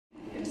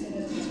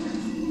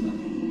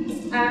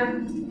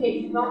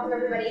Okay, welcome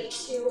everybody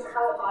to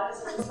how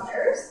Autism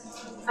Inspires.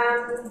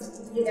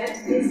 The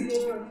event is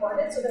being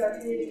recorded so that our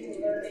community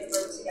can learn and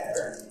grow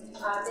together.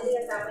 Many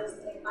of families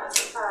like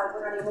us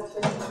were not able to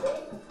attend,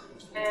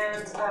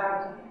 and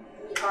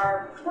we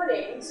are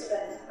recording so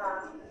that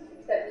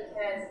that we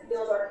can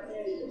build our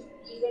community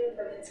even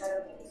from inside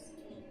our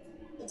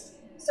homes.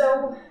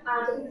 So,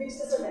 to introduce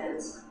this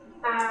event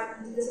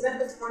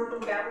was born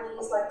from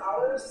families like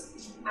ours,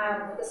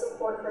 with the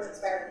support from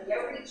Inspire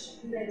Community Outreach,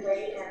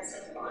 Midway, and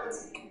St.Amant.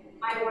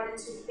 I wanted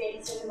to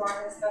thank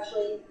St.Amant,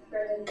 especially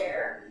Brendan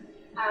Bear,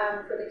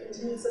 for the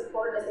continued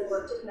support as they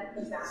work to connect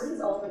with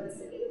families all over the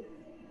city.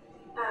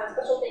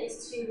 Special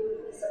thanks to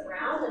Lisa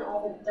Brown and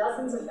all the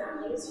dozens of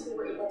families who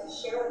were able to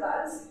share with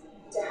us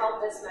to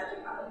help this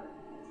magic happen.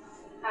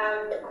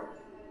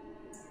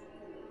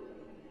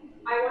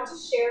 I want to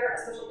share a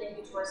special thank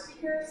you to our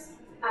speakers,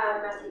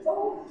 Matthew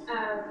Bowe,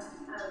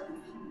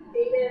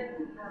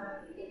 David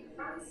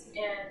Franz,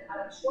 and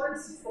Adam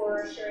Schwartz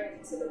for sharing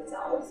things of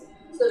themselves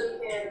so that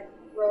we can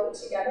grow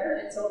together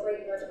and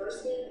celebrate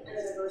neurodiversity and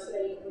the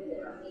diversity within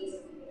our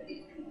amazing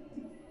community.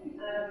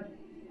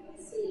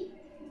 Let's see.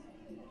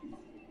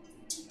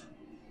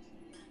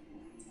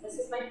 This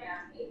is my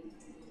family.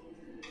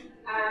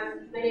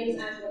 My name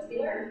is Angela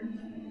Taylor,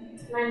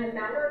 and I'm the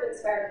founder of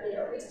Inspire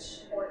Community Outreach,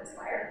 or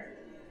Inspire.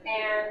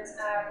 And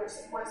which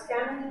supports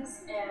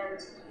families and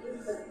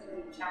youth with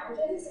community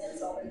challenges and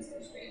celebrates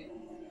their strength.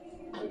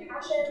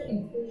 Compassion,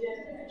 inclusion,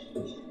 and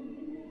education.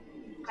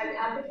 I'm an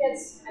advocate,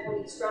 I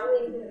believe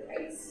strongly in human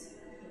rights,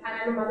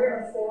 and I'm a mother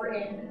of 4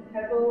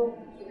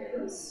 incredible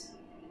humans,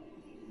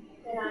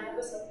 and I have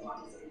a son with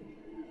autism.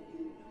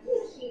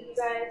 Isn't cute, you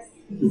guys?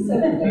 So,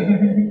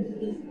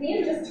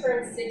 Liam just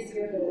turned 6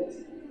 years old.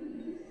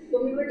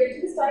 When we were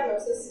given this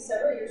diagnosis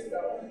several years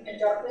ago, a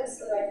darkness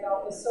that I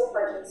felt was so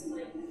hard to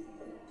explain.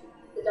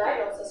 The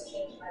diagnosis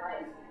changed my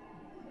life.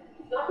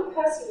 Not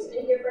because he was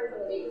any different from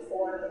the day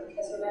before, but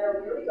because no matter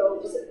where we go,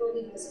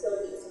 disability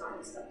is not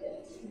expected.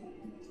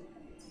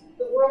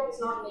 The world was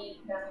not made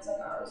for families like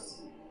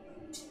ours,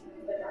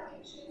 but that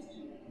can change.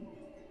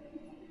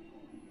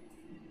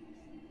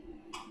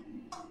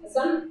 My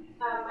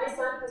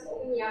son has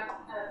opened me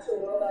up to a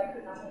world that I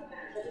could not have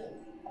imagined.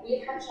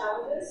 We've had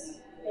challenges,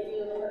 maybe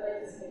a little bit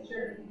like this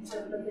picture,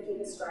 perfectly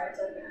describes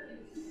our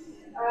family.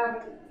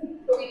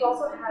 But we've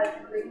also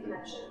had great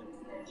connection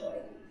and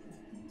joy.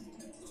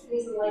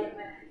 He's the light of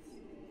my life.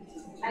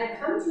 I have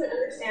come to an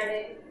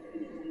understanding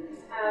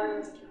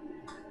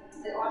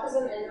that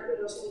autism and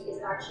neurodiversity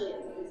is actually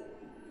amazing.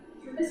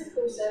 Through this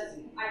process,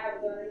 I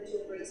have learned to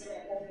embrace my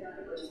own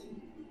neurodiversity.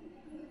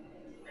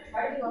 I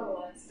try to be on the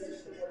lens for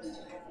the worst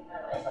time of my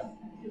life.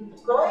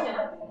 Growing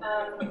up,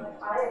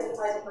 I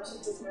identify as a person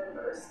who's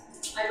neurodiverse.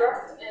 I grew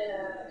up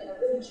in a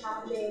really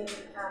challenging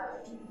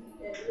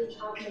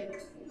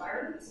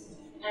environment.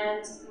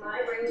 And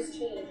my brain has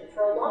changed.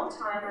 For a long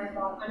time, I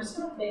thought, I'm just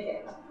going to fake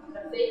it. I'm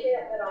going to fake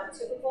it that I'm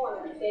typical, I'm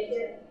going to fake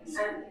it.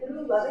 And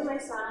through loving my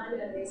son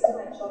and raising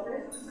my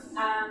children,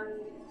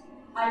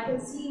 I can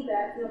see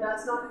that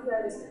that's not who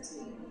I was meant to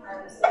be.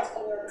 I was meant to be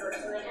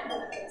neurodiverse, and I am,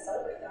 and I'm going to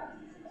celebrate that.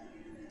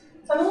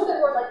 So I'm a little bit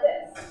more like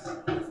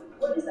this.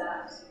 What is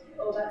that?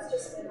 Oh, that's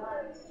just my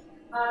mind.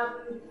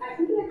 I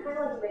think they're kind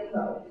of like a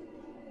rainbow,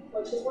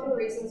 which is one of the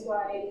reasons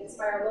why the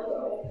Inspire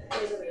logo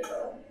is a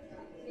rainbow.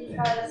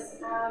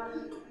 Because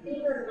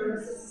being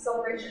neurodiverse is a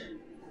celebration.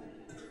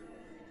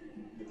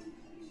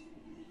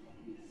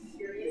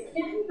 Here he is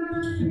again,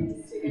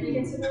 guys. You're going to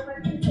get to know my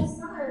beautiful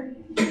son.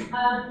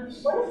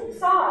 What if you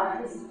saw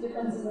his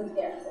differences and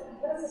gifts?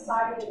 What a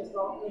society that is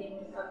welcoming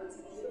these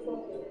beautiful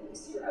humans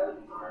throughout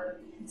our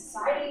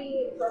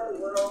society, throughout the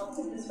world.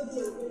 This would be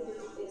a really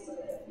different place to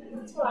live. And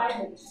that's what I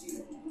hope to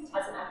do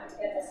as an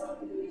advocate, as someone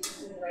who believes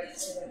in human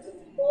rights and the rights of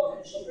people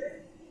and children.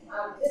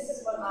 This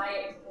is what I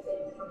am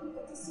hoping for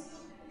people to see.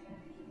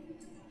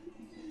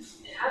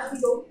 And as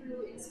we go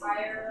through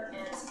Inspire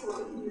and support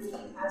the community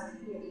as a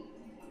community,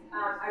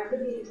 I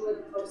really enjoy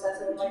the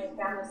process of inviting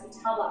families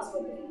to tell us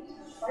what they need.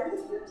 Why do we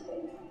here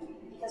today?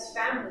 Because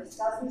families,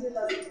 dozens and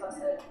dozens of us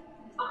said,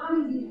 I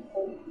need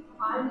hope.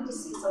 I need to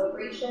see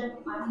celebration.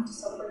 I need to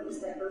celebrate this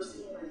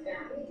diversity in my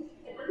family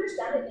and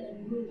understand it in a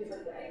new,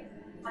 different way.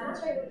 And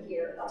that's why we're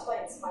here. That's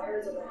why Inspire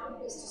is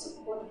around, is to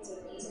support these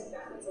amazing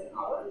families like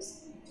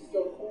ours, to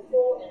feel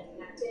hopeful and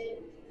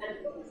connected, and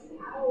feel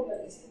proud of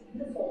these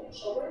beautiful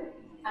children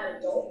and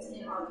adults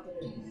in our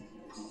community.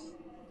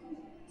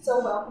 So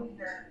welcome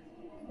here.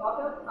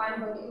 Welcome. I'm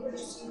going to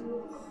introduce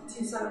you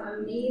to some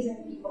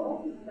amazing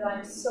people that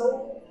I'm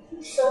so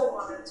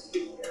honored to be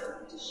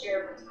here to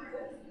share my time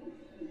with.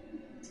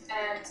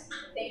 And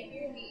thank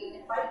you. We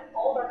invite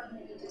all of our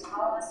community to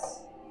tell us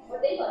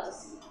what they'd like to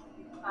see.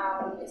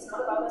 It's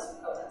not about us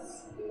without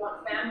us. We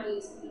want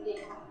families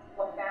leading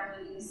what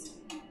families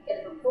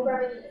get from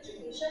programming and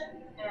education,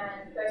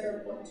 and you guys are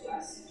important to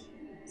us.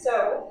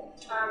 So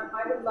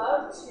I would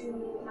love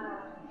to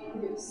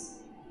introduce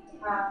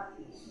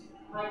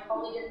my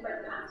colleague and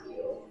friend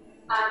Matthew.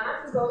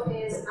 Matthew Bowe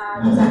is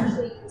he's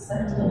actually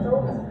 17 years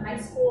old. He's in high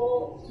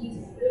school. He's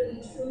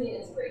really truly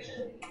an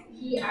inspiration.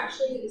 He He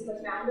actually is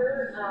the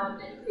founder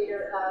and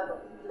creator of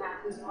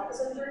Matthew's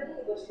Autism Journey,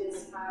 which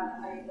is,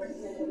 I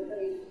recommend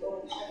everybody go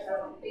and check it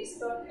out on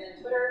Facebook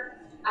and Twitter.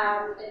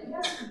 And he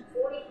has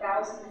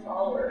 40,000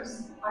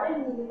 followers. I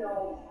didn't even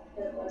know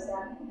there was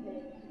that many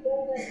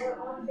people that are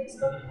on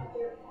Facebook out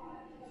there.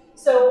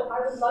 So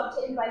I would love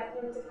to invite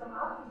him to come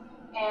up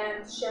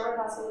and share with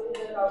us a little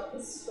bit about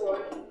his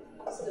story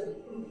so that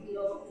we can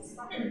feel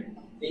inspired.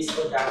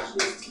 Facebook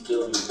actually is 2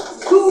 billion.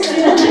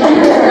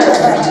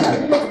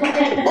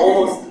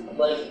 Almost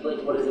like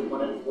what is it,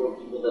 1 in 4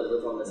 people that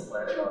live on this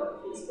planet are on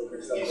Facebook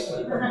or something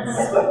like that.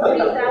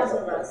 30,000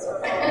 of us are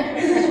all.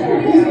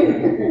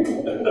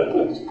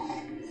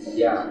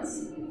 Yeah.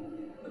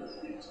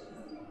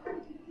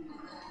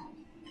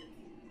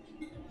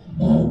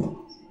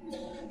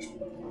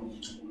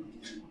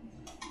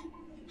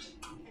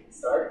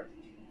 Start?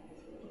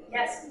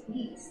 Yes,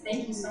 please.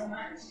 Thank you so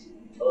much.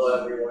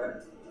 Hello everyone.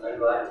 I'm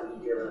glad to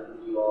be here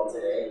with you all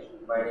today.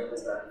 My name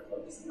is Matthew.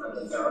 I'm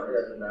the founder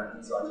of the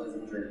Matthew's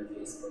Autism Journey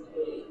Facebook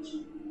page.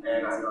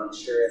 And I'm not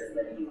sure if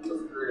many people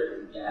have heard of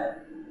it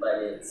yet, but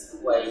it's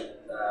quite,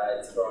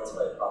 it's grown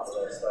quite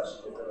popular,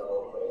 especially within the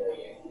local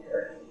area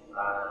here.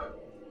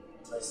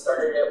 I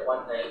started it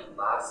one night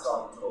last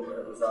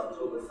October. It was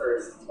October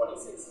 1st,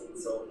 2016,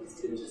 so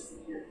it's been just a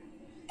year.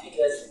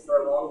 Because for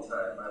a long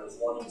time, I was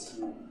wanting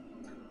to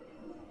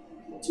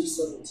do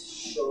something to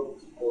show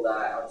people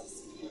that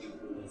autistic people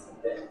do amazing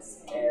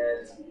things.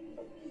 And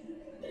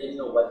I didn't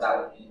know what that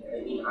would be.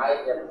 I mean, I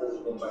had never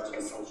really been much of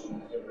a social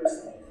media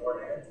person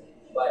beforehand,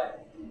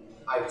 but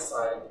I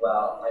decided,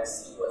 well, I've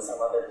seen what some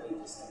other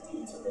pages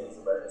can do to raise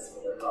awareness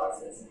for their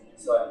causes.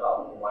 So I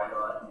thought, well, why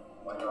not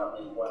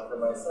make one for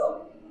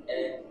myself?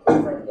 And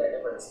quite frankly, I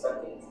never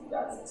expected it to be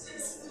that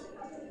successful.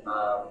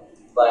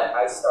 But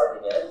I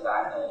started it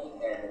that night,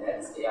 and the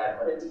next day I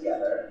put it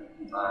together.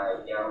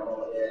 I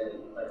downloaded it,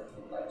 and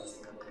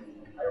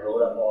I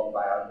wrote up all the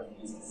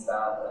biographies and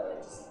stuff, and I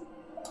just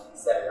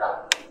set it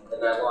up.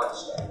 Then I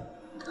launched it.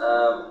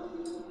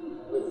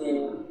 Within,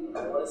 I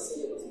want to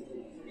say it was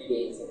within 3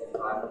 days, I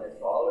had 500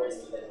 followers,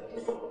 and then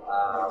with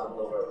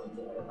over a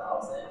week at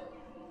 1,000.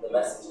 The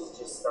messages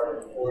just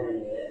started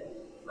pouring in.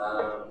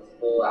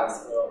 People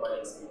asking about my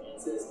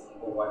experiences,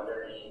 people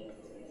wondering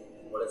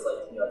what it's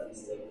like to be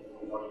autistic,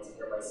 people wanting to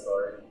hear my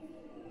story.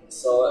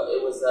 So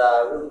it was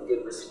a really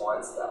good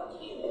response that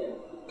came in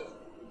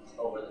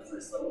over the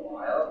first little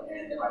while,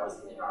 and I was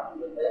really happy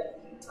with it.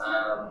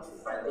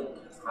 I think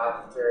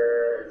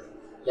after,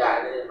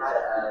 and then it had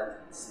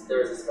there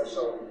was a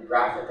special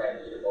graphic I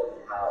made about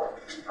how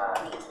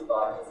kids with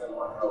autism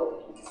on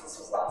Halloween, because this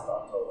was last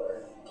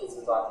October, kids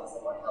with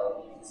autism on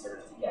Halloween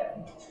deserve to get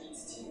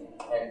treats too.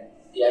 And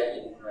the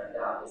idea behind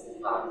that was the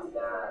fact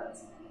that,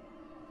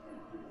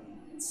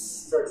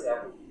 for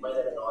example, you might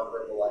have a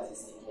nonverbal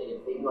autistic kid.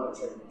 If they want to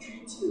trick or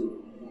treat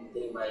too,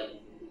 they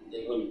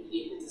wouldn't be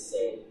able to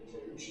say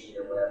trick or treat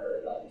or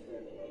whatever, like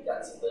anything like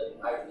that. So the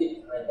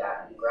idea behind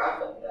that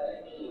graphic that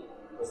I made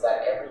was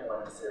that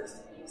everyone deserves to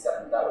be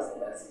accepted. That was the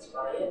message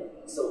behind it.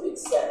 So it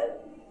said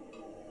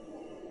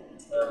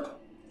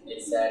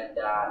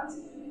that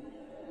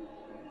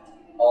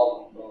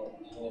all people,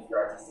 even if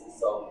you're autistic,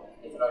 so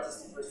if an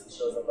autistic person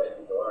shows up at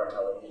your door on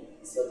Halloween,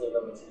 still give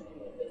them a treat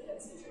even if they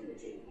can't say trick or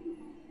treat,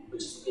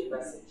 which is a good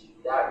message.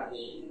 That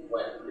meme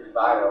went pretty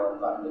viral and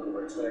got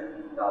over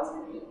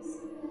 250,000 views.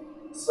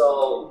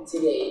 So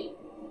today,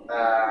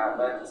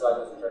 Matthew's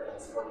Autism Journey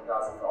has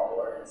 40,000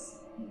 followers.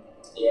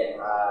 It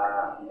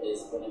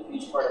has been a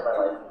huge part of my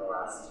life in the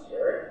last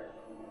year.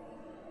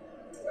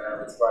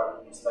 It's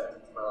brought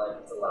perspective to my life.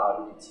 It's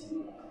allowed me to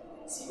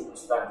see the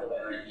perspective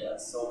and idea of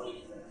so many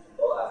different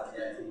people. I've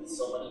connected with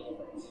so many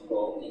different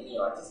people in the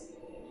autistic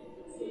community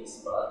through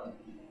Facebook.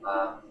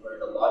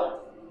 Learned a lot of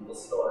different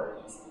people's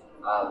stories.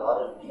 A lot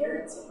of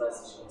parents have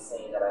messaged me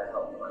saying that I've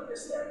helped them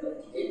understand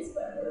their kids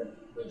better,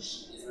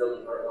 which is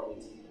really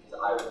heartwarming to me because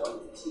I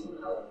wanted to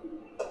help.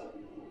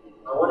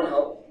 I want to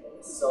help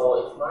people. So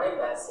if my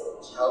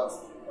message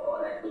helps people,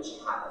 and which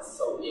it has,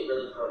 so it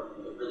really hurt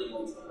me. It really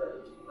moves me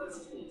when people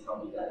message me and tell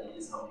me that it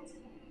is helping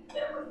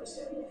them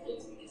understand their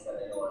kids, because then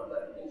I know I've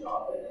done a good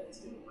job and it's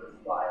been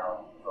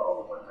worthwhile for all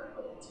the work I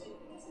put into it,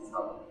 because it's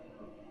helping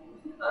people.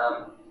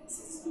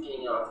 Since the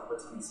beginning of October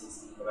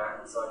 2016, the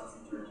Matthew's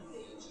Autism Journey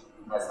page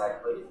has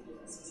had quite a few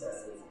different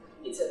successes.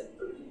 It's at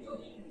 30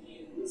 million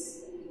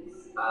views,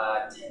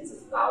 tens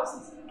of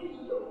thousands of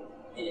video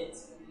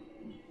minutes.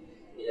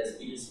 It has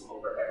views from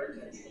over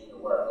every country in the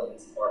world,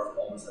 or from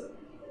almost every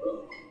country in the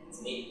world.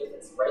 It's made a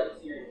difference right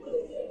here in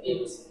Winnipeg. It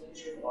was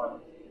featured on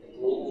the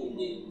global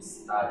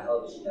news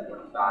television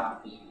network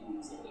back in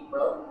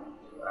April.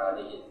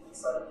 They did a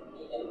piece on it for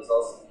me, and it was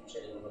also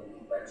featured in the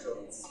Winnipeg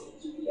Metro and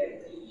Stage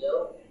VN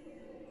Radio.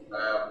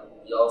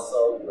 We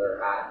also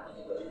were at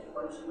the Winnipeg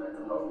March for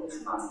Mental Health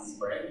this past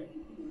spring.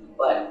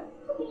 But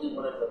probably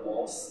one of the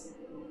most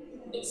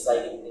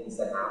exciting things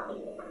that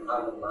happened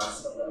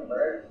last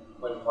November,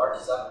 when Mark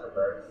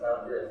Zuckerberg,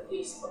 founder of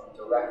Facebook,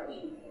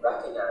 directly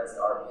recognized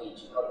our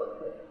page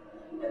publicly.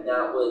 And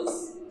that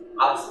was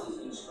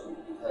absolutely huge for me,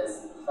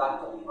 because the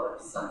fact that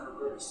Mark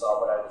Zuckerberg saw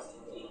what I was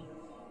doing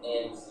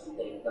and he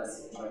thanked us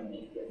for trying to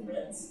make a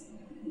difference.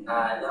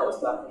 And that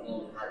was back when he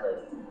had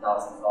like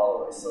 3,000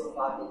 followers. So the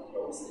fact that he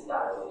noticed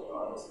that early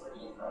on was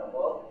pretty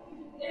incredible.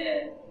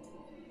 And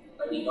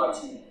I mean, not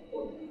too many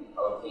people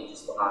on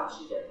pages will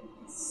actually get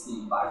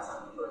sleep by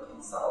time for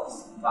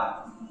themselves. In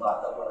fact, he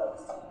thought that what I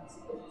was doing was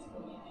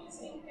really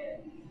amazing,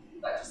 and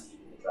that just gave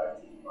me the drive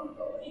to keep on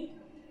going.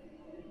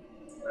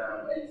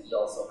 And he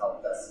also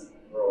helped us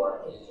grow our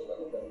page a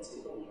little bit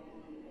too.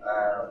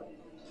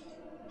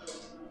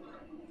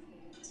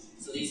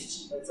 So these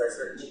achievements are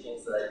certainly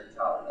things that I can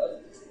tell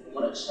of. If you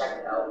want to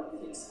check out the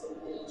Facebook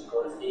page,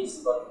 go to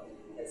Facebook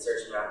and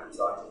search Matthew's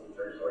Autism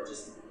Journey, or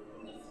just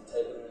if you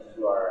type in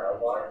the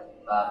URL bar,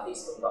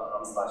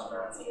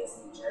 facebook.com/Matthew's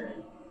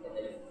Journey, and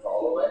then if you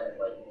follow it and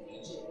like the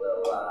page, it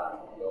will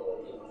you'll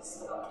be able to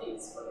see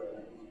updates for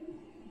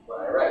when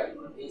I write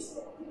on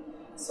Facebook.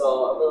 So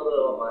a little bit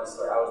about my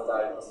story. I was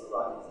diagnosed with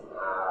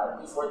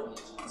autism before the age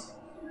of 2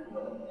 here in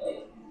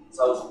Winnipeg. So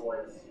I was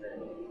born here in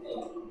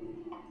Winnipeg.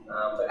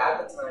 But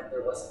at the time,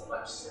 there wasn't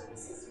much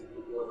services for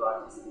people with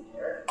autism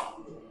here.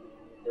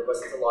 There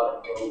wasn't a lot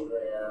of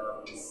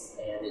programs,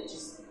 and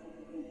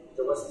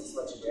there wasn't as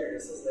much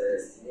awareness as there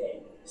is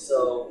today.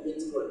 So we had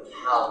to go to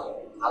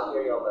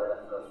Calgary, Alberta,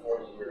 for a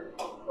 4-year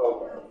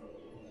program.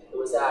 It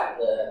was at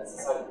the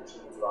Society for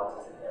Children with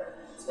Autism there.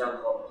 It's now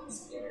called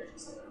the Energy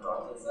Center for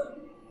Autism.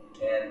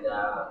 And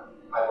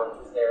I worked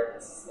with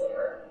therapists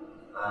there,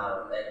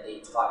 and they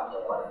taught me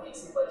a lot of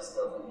basic life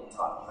skills, and they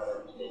taught me how to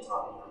read, they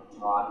taught me how to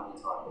talk,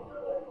 they taught me how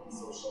to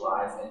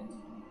socialize, and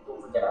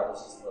don't forget I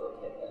was just a little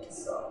kid then,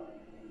 so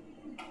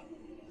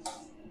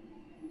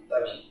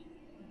I mean,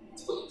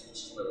 it's what you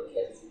teach little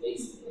kids,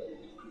 basically,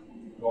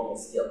 normal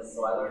skills.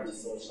 So I learned to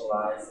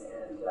socialize,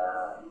 and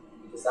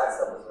because that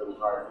stuff was really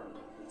hard for me.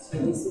 So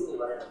I basically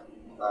learned,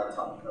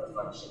 taught me how to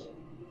function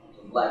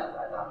in life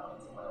at that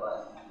point in my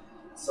life.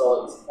 So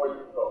it was a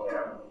 4-year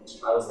program.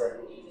 I was there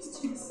from ages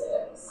 2 to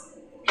 6.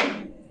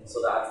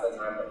 So that's the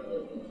time that we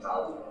lived in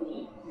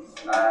Calgary.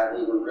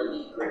 They were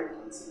really great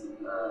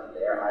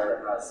there. I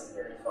have some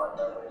very fond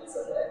memories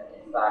of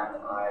it. In fact,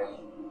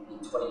 in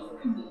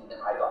 2015,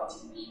 I got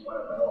to meet one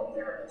of my old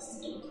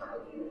therapists in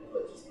Calgary,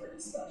 which is pretty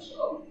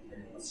special. Her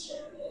name was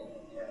Shannon,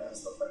 and I'm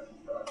still friends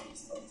with her on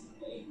Facebook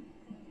today.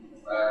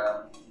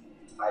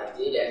 I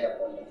did end up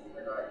going to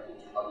kindergarten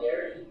in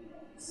Calgary,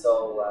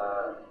 so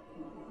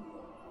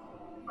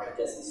I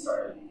guess I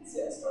started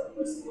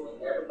my schooling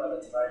there, but by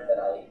the time that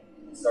I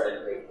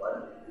started grade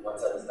 1,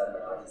 once I was done my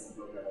autism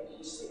program at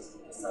age 6,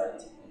 we decided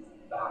to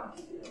move back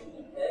to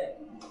Winnipeg.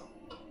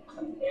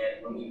 And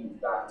when we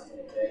moved back to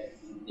Winnipeg,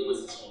 it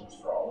was a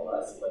change for all of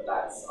us, but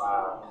that's,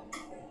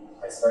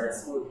 I started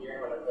school here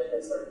in Winnipeg.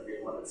 I started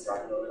grade 1 at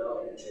Strathfield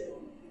Elementary,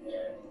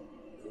 and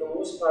for the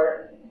most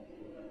part,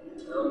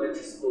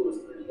 elementary school was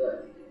pretty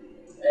good.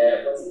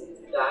 It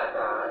wasn't that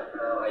bad.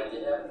 I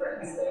did have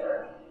friends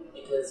there,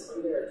 because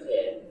when you're a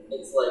kid,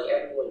 it's like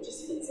everyone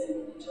just fits in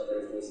with each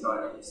other. There's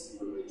not any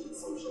super rigid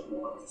social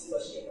norms,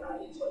 especially at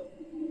that age, like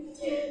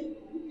 10,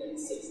 and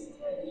 6 and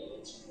 10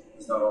 age.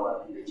 There's not a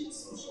lot of rigid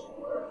social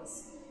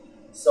norms.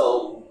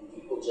 So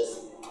people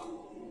just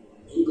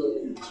mingle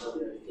with each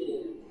other and fit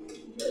in.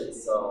 Right?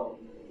 So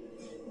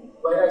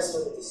when I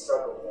started to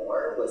struggle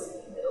more was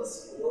in middle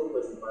school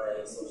with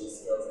my social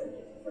skills and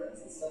making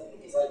friends and stuff,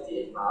 because I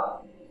did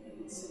have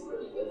some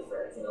really good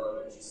friends in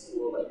elementary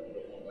school, like we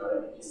would hang out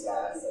at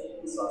recess, I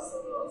even saw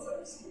some outside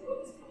of school, it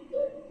was pretty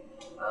good.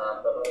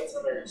 But by the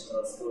time I reached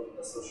middle school,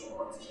 the social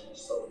norms changed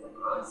so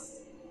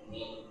fast,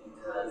 mainly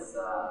because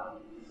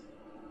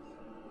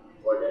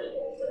we're getting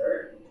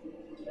older,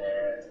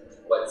 and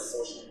what's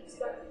socially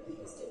expected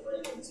is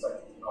different, and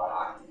expected to not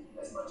act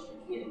as much of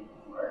a kid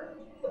anymore,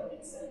 if that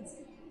makes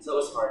sense. So it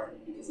was hard for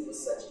me because it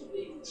was such a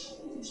big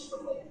change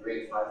from like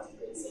grade 5 to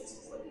grade 6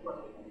 was like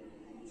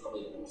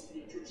probably the most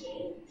major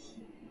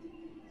change.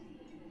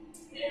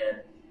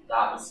 And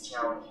that was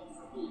challenging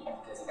for me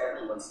because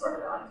everyone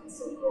started acting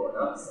so grown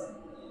up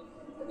suddenly.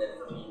 And then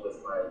for me,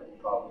 with my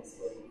problems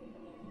with making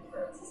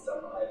friends and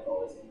stuff, I've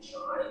always been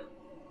shy.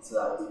 So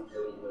that was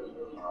really, really,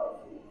 really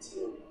hard for me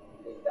to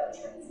make that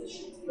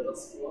transition to middle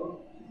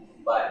school.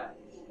 But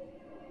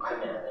I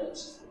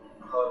managed.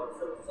 However,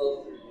 for the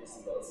full 3 years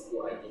of middle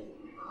school, I didn't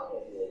have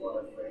a whole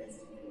lot of friends,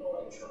 even though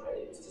I tried.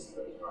 It was just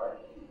really hard.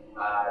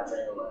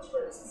 During the lunch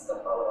breaks and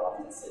stuff, I would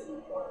often sit in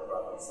the corner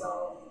by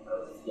myself. I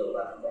would feel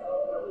left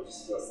out. I would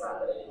just feel sad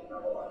that I didn't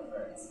have a lot of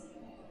friends.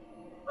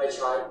 I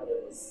tried, but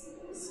it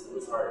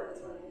was hard at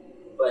the time.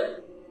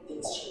 But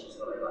things changed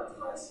when I got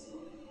to high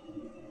school.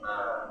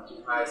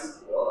 In high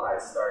school, I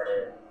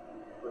started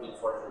putting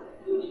forth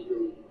a really,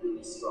 really,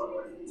 really strong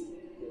effort to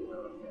make a good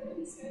amount of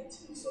friends and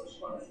to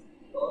socialize with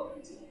people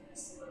and to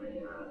use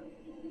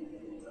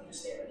my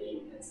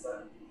understanding and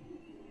stuff.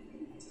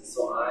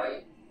 So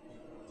I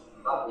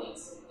have made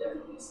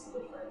definitely some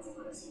good friends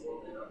in high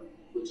school now,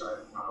 which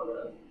I'm proud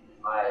of.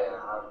 I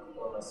have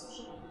on my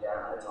social media,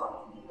 I talk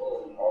to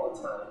people all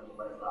the time in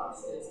my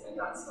classes, and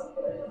that's stuff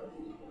that I never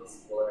did in middle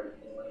school or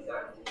anything like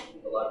that.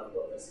 A lot of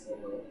people in my school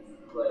know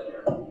who I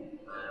am,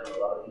 and a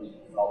lot of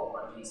people follow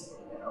my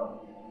Facebook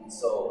now.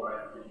 So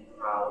I'm pretty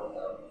proud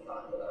of the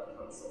fact that I've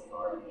come so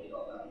far and made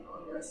all that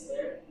progress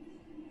there.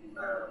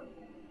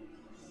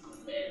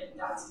 And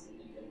that's a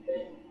really good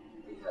thing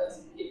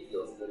because it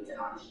feels good to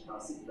actually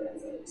have some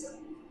friends that accept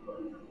you for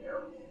who you are now,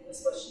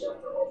 especially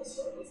after all the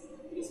struggles.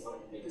 Because one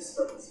of the biggest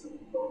struggles for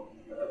people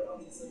that have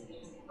autism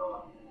is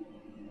not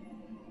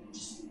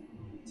just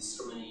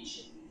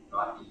discrimination,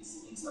 not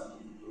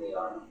accepting who they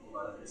are,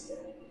 not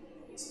understanding.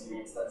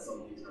 Experience that so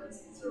many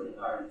times in early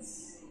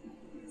arts.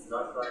 It's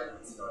not fun,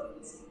 it's not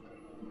easy.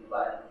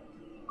 But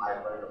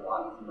I've learned a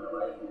lot from my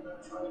life and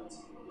I'm trying to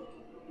make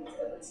improvements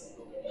every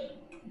single day.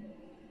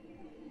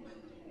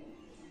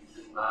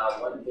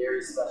 One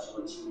very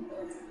special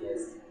achievement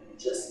is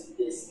just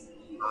this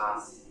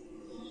past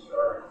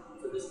year,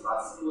 for this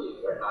past school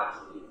year,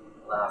 actually,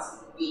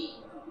 last week,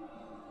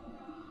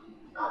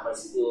 at my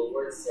school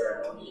award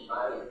ceremony,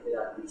 I ended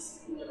up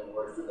receiving an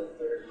award for the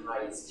third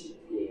highest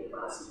GPA in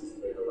last year's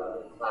grade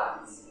 11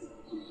 class,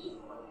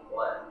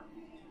 E1.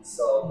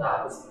 So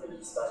that was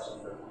pretty special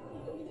for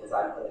me because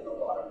I put in a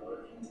lot of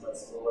work into my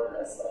schoolwork.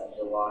 I studied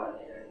a lot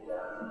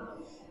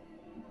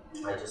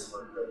and I just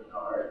worked really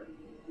hard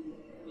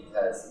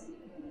because,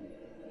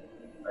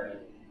 I mean,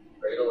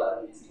 grade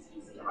 11 is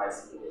easy, high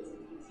school is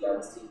easy. I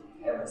was taking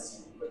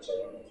chemistry, which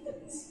I only can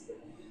this year.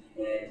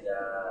 And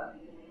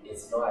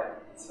it's not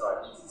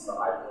easy.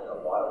 So I put in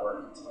a lot of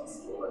work into my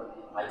schoolwork.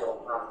 I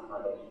don't have to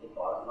have anything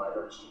modified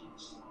or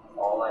changed.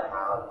 All I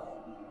have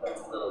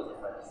that's a little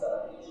different is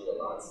that I'm usually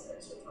allowed some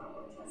extra time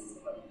on tests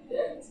if I need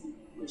it,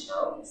 which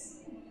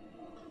helps.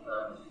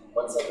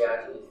 Once I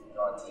graduate from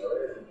John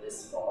Taylor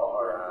this fall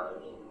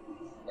or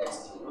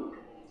next June,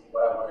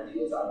 what I want to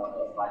do is I want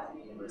to apply to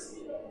the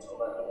University of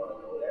Manitoba and I want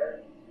to go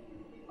there.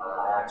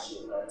 I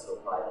actually plan to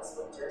apply this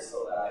winter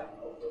so that I can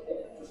hopefully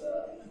get into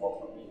the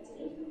multiple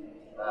maintain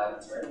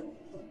term.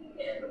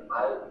 And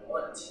I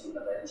want to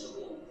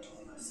eventually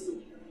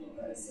pursue in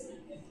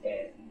medicine,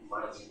 and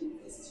my dream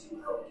is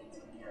to help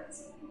kids with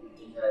cancer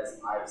because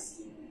I've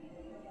seen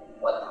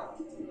what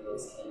happened to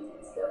those kids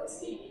is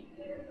devastating,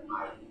 and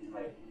I think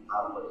I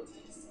have what it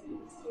takes to be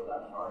able to go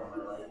that far in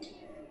my life and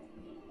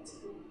be able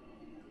to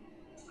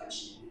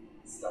achieve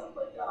stuff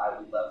like that. I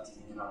would love to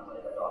become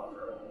like a doctor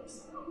or a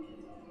nurse and help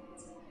kids with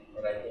cancer.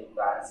 And I think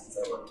that since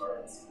I work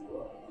hard in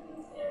school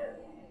and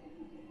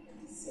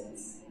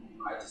since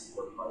I just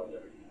work hard at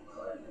everything in my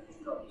life, I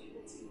think I'll be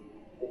able to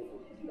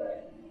hopefully do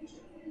that in the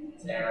future.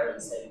 And I'm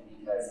excited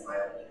because I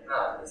only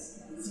have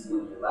this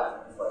school year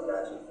left before I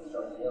graduate from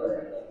John Taylor,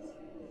 and then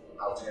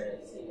I'll turn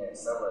it into next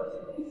summer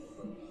and then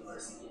from the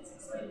university. It's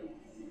exciting.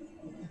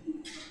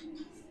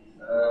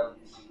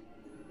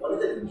 One of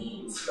the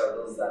main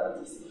struggles that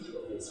autistic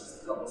people face,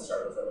 there's a couple of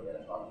struggles that we're going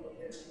to talk about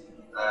here.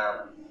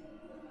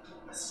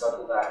 A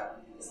struggle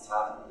that is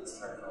tough is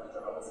trying to find a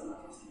job as an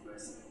autistic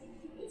person.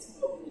 It's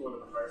probably one of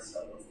the hardest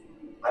struggles.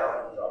 I don't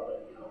have a job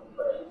right now,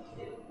 but I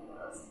did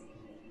last.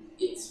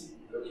 It's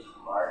really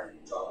hard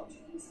job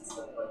interviews and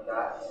stuff like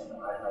that,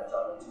 and I've had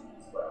job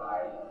interviews where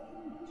I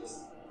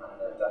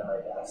I've done my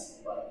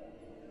best, but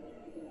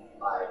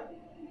I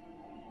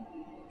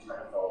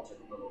kind of faltered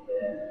a little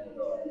bit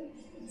or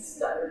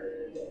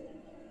stuttered, and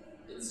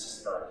it's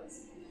just not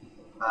easy.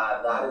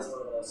 That is one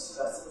of the most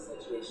stressful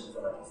situations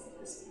that I've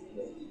faced in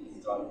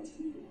a job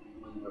interview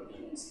when you are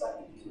being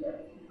expected to do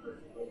everything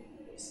perfectly,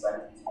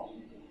 expected to be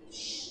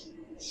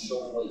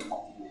shown what you can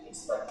do,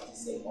 expected to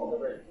say all the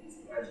right things.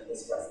 Imagine the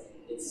stress.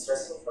 It's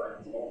stressful for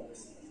a normal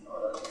person who's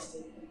not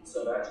autistic.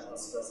 So imagine how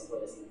stressful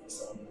it is for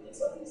someone who is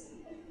autistic.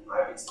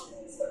 I've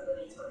experienced that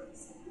many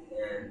times,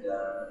 and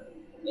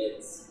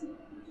it's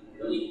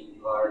really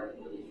hard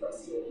and really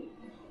frustrating.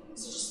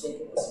 So just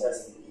think of the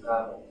stress that you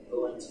have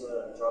going to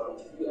a job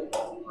interview and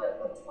multiply it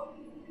by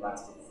 20.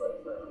 That's what it's like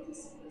for an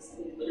autistic person.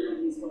 It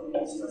literally is one of the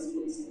most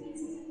stressful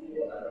experiences you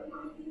will ever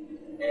have.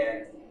 And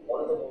one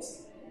of the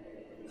most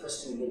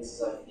frustrating things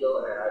is I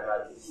feel, and I've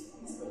had these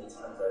many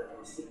times I've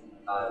posted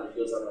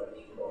videos on my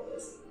page about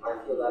this,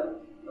 I feel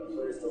that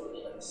employers don't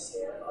really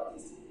understand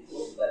autistic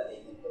people, that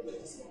they think that they're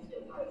just going to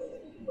get high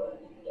ability,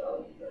 but in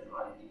reality they're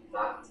not. In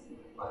fact,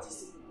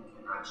 autistic people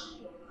can actually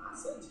be an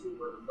asset to a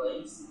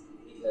workplace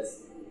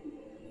because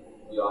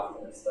we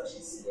often have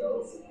special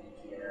skills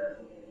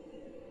and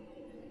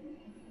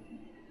we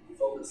can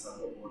focus on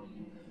what we want to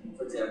do.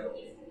 For example,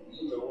 if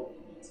we know what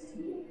we need to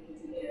do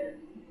and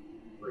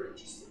we're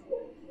interested in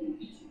what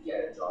we can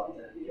get a job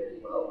done very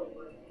well when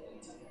we're into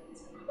it.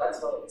 That's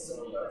why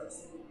so many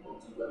autistic people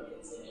do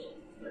amazing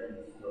if they're in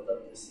the field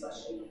of their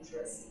special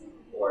interests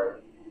or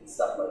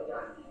stuff like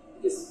that.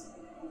 Because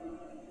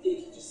they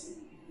can just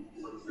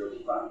work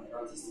really hard. And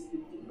autistic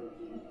people can work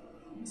really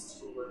used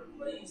to a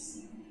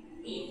workplace,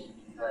 mainly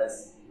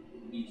because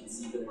we can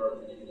see the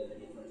world in a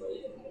different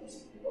way than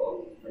most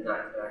people, and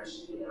that can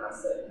actually be an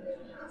asset in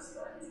many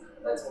aspects.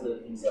 That's one of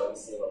the things I always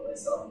say about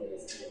myself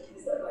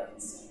is that I can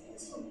see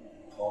things from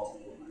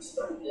multiple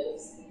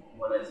perspectives.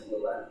 When I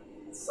feel that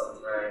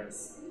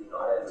sometimes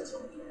not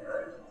everyone can,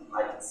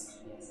 I can see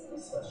things in a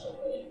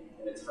special way,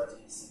 and it's hard to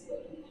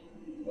explain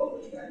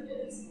what way that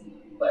is,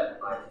 but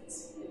I can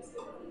see things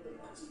differently than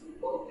most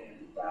people,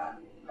 and that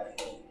I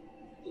think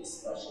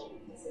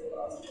especially because it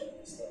allows me to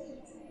understand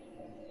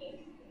things.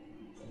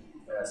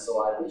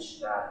 So I wish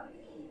that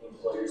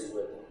employers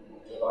would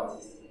give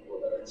autistic people a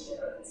better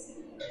chance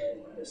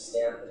and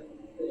understand that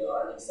they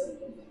are, accept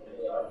them for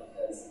who they are,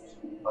 because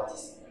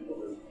autistic people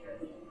really can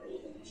make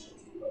great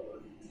additions to our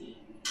work team,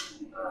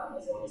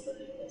 as long as they're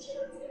given a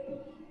chance and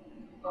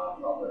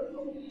proper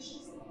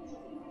accommodations.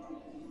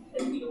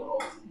 And we don't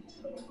always need to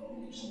have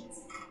accommodations.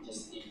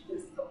 Just if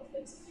there's a couple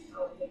things to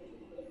help them get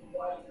a little bit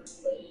wider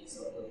place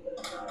or a little bit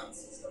of guidance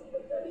and stuff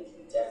like that, it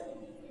can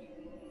definitely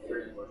be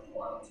very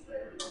worthwhile to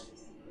hire an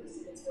autistic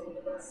person. It's one of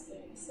the best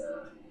things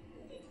that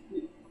they can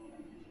do,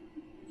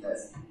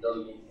 because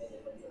they'll be making a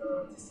difference in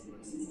our autistic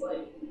person's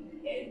life,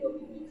 and they'll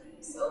be making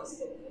themselves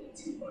feel good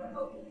too by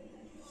helping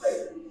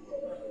hire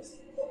members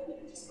of people,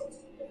 and it just helps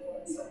people on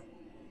one side.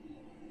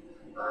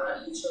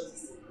 Each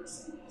autistic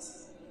person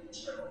faces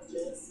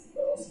challenges,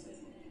 but also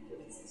has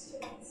different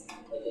strengths.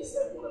 Like I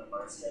said, one of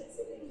my strengths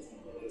I think is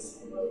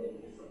noticing the world in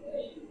a different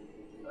way.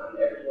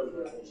 Everyone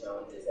has their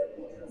challenges,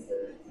 everyone has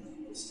their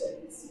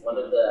strengths. One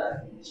of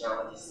the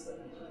challenges for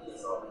me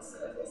is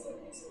obviously, like I said,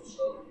 my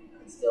social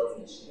skills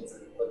and issues,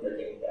 but they're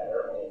getting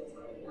better all the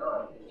time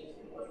now. I'm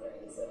making more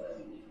friends and I'm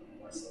becoming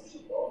more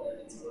sociable,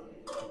 and it's work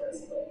in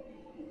progress, but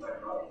I'm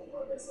proud of the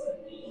progress that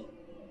I've made.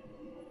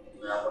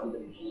 One of the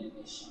main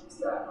issues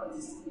that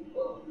autistic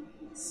people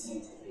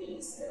seem to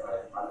face, and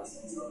I've had this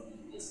myself,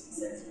 is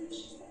sensory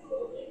issues with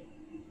clothing.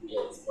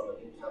 It's one of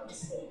the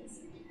countless things.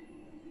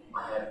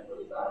 I had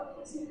really bad when I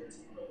was younger to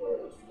the point where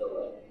it would feel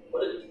like,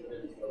 what did it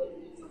really feel like?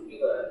 If you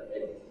feel a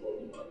negative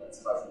clothing on that's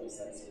causing you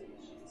sensory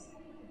issues,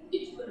 it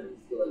can literally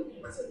feel like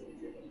being suddenly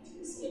driven into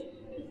the skin,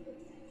 even if the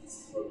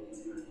piece of clothing is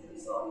perfectly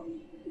soft.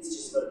 It's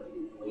just about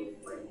the way the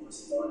brain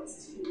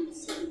responds to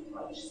certain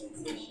touch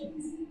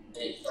sensations, and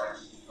it can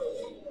actually play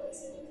at any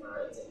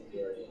times and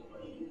very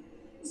annoying.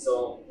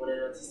 So when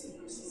an autistic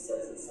person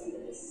says that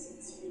something is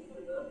sensory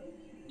for them,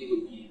 it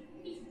would be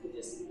if you could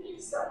just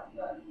accept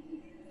that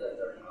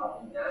they're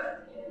having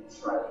that and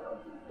try to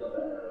help them feel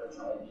better or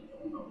try to make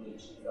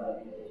accommodations that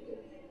would be really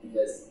good,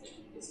 because it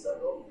can be a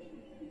struggle.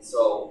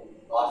 So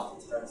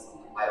oftentimes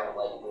I don't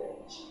like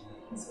wearing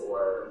jeans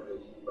or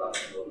really rough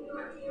clothing.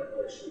 I can't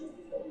wear shirts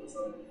with photos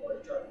on it or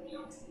it drives me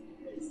absolutely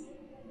crazy.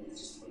 It's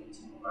just way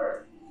too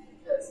hard,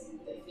 because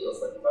it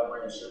feels like if I'm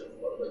wearing a shirt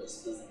with a logo, it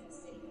just feels like it's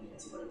taking me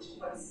to my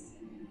chest,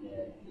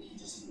 and it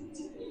just moves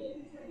it in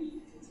and can't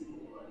even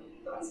continue on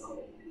it. That's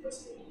how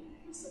frustrating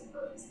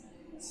sometimes.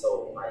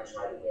 So I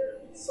try to wear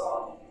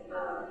soft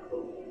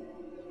clothing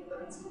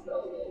that's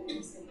velvet,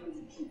 and sometimes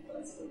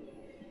that's really.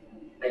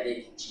 And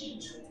it can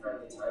change from time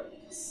to time,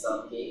 because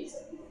some days,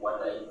 one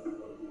night you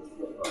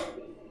feel fine,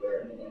 but you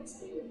wear it the next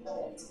day it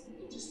won't.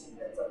 It just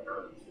depends on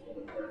how you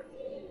feel in that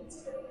day, and it's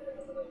kind of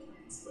random, and I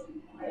can't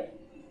explain why.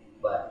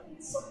 But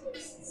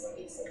sometimes some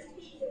days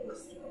sensations are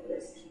worse than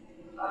others.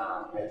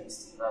 I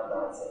used to have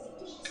bad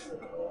sensations for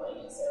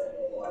noise, and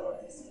a lot of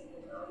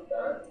people have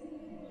that.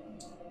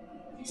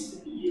 It used to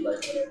be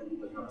like whenever we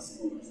would have a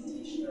school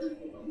presentation or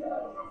anything like that,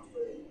 I would have to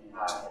wear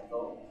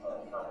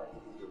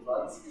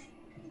earbuds,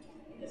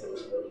 because it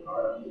was really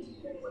hard on me,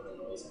 even when the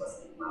noise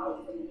wasn't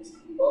loud for most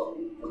people.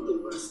 One of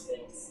the worst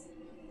things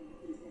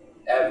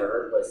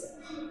ever was,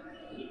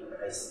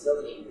 I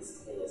still hate this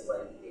today, is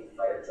when they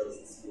fire drills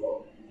in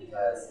school,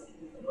 because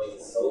the noise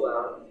is so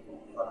loud.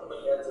 I put my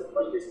hands over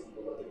my ears,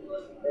 people look at me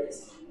like I'm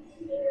crazy,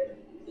 and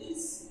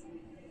it's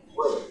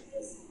horrible,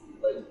 because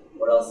like,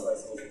 what else am I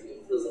supposed to do?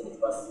 It feels like it's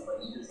busting my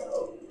ears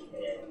out,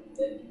 and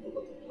then people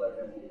look at me like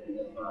I'm weird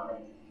and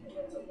my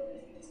hands over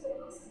my ears, no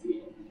one else is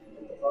doing it.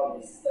 But the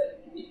problem is that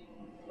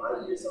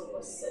my ears are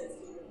more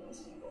sensitive than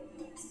most people.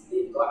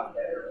 They've gotten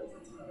better over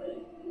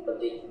time, but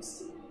they used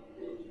to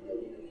be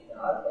really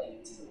bad,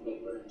 like to the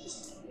point where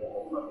just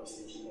normal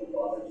conversation will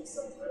bother me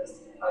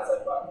sometimes. As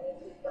I've gotten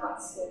older, that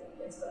slowly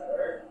gets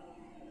better.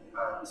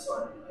 So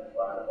I'm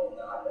glad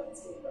about that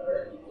it's getting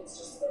better. And it's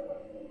just that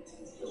I'm going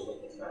to deal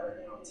with it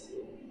better now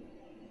too.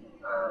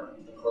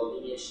 The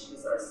clothing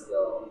issues are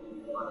still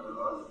on and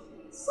off.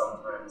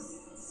 Sometimes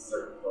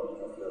certain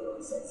clothing will feel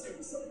really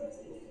sensitive, sometimes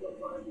it will feel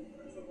fine,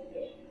 sometimes it will be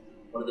good.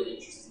 One of the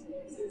interesting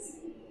things is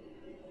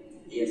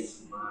if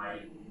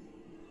I'm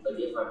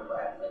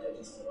wet, like I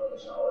just came out of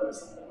the shower or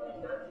something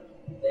like that,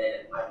 then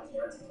I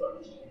can't put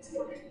on jeans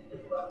or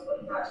anything rough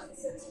like that, because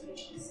the sensory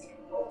issues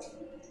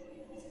ultimately.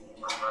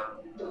 I have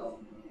to know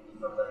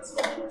if I'm done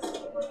sweating or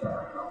something like that, I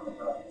have to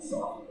have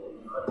soft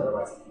clothing on,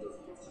 otherwise it feels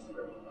like it's just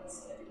ripping my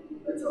skin.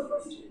 That's how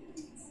frustrating it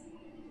is.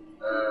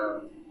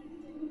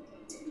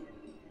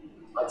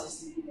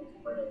 Autistic people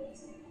can bring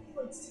amazing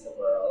points to the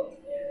world,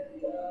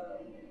 and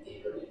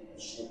they really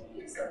should be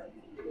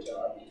accepted for the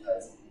job,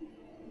 because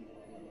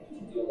you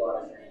can do a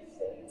lot of great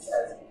things,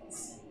 as you can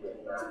see with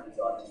Matthew's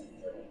autism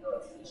journey,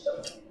 how it's reached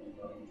out to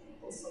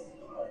people so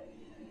far.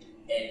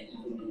 And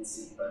even with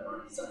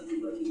St.Amant, something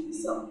like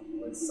yourself,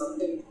 when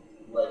something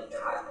like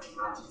that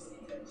catches the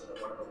attention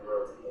of one of the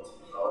world's most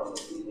powerful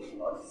people who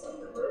autism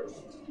ever,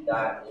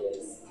 that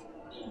is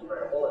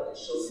incredible, and it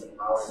shows the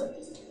power that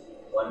just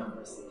one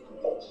person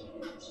can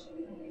change.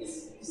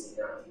 Because you've seen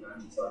that with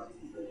Matthew's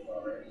autism journey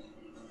already.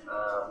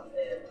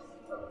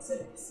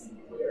 excited to see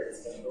where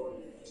it's going to go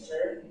in the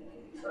future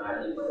in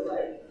my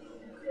life.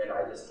 And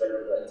I just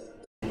generally like to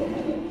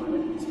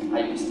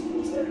I used to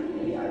use every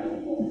day. I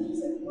don't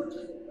use anymore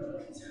because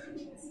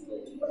it's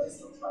late, but I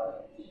still try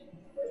to be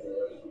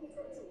regularly once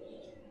a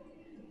week.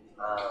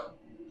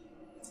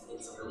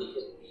 It's a really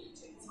good way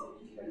to tell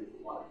me connect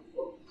with a lot of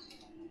people.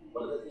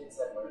 One of the things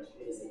I've learned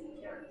here is that you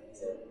can't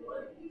please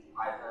everyone.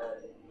 I've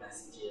had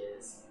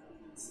messages,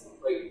 some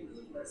quite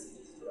rude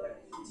messages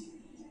directly to me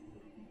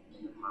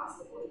in the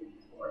past that were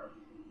before.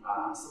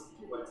 Some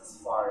people went as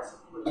far as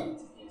reporting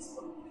to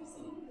Facebook because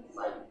they didn't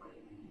like my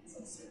opinions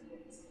on certain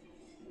things.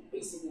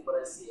 Basically,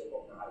 what I say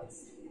about that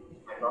is,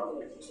 I'm not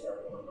going to please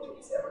everyone.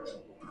 Nobody's ever going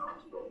to be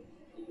accountable.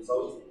 There's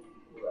always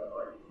people that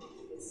aren't going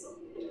to do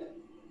something that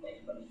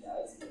anybody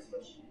does,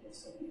 especially if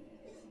someone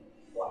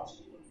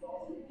watching you and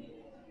following me.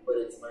 But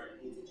it's my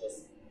view to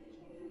just,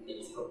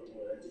 it's helping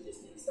me learn to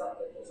just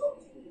accept that there's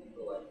always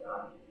people like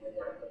that, and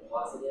that the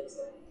positives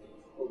and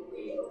people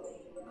way outweigh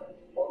the bad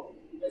people.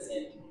 As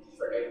in,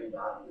 for every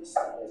bad person,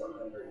 there's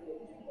 100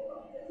 good people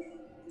out there.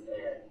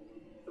 And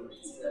the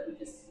reason that we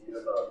just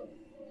hear about,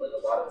 like a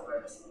lot of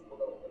times, people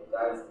don't think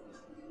guys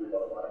hear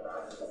about a lot of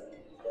bad people in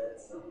the media and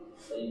stuff,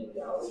 but in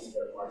reality,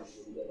 there are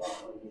actually a lot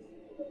more good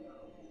people than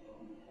that.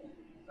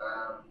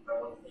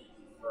 I want to thank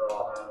you for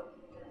all having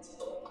me here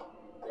today.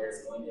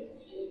 There's going to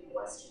be a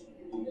question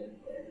period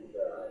and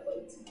I'd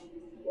like to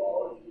do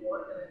all if you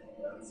want, and I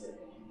can answer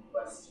any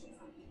questions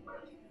that you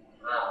might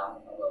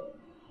have about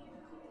me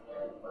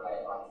and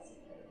my autism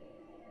journey.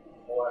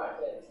 Or I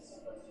can answer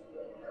some questions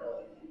right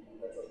now.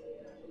 That's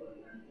okay, Angela.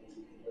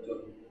 That's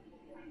okay.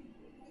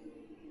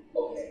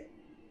 Okay.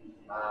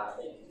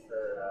 Thank you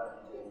for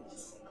doing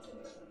this.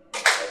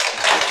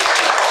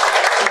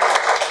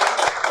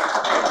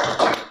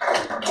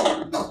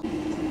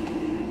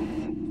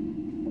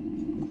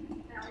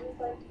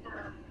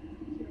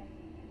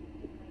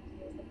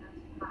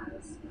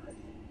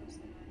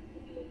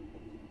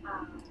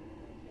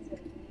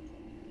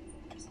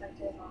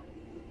 Perspective on,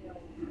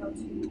 how to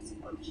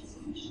support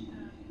change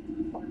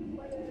for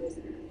employers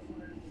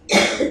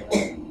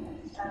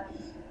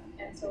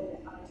and so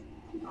I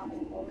have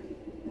already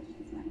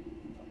questions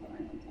I'd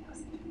like to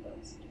ask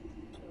those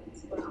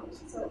as well.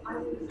 So I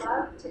would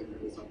love to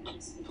introduce our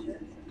next speaker.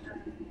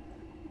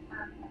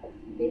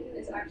 Nathan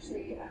is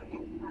actually an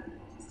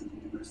Autistic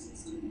University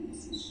student.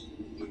 She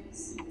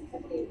is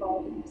heavily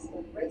involved in the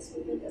civil rights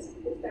movement as a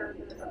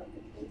co-founder of the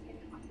Canadian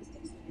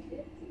Autistic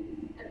United.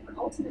 And her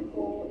ultimate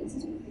goal is to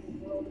create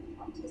a world of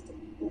autistic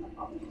people have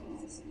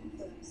opportunities to speak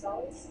for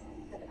themselves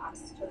and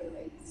access to their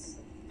rights.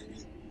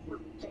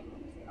 Important things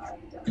that I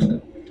definitely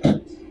would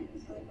like to.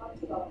 So I'd love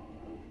to welcome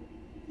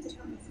you to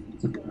come and speak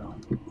to our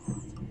audience.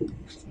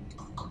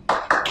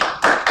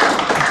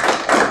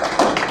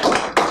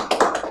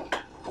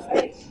 All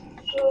right.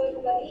 Hello,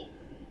 everybody.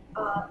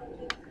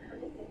 Thank you for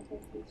coming and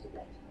thank you to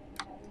that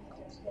for having me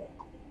here today.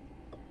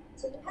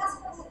 So the past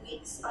couple of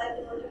weeks, I've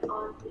been working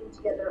on putting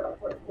together a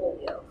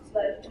portfolio so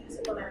that I can use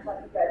it when I apply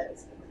for graduate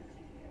school in a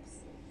few years.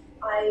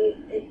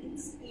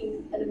 It's been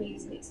an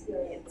amazing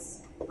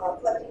experience.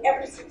 Collecting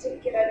every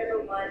certificate I've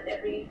ever won,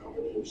 every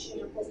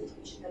publication or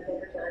presentation I've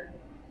ever done,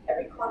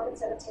 every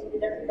conference I've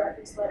attended, every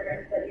reference letter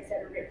anybody's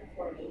ever written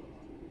for me.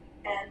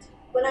 And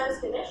when I was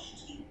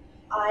finished,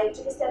 I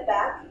took a step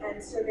back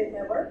and surveyed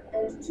my work,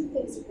 and two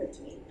things occurred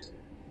to me.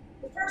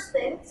 The first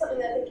thing, something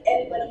that I think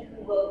anybody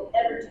who will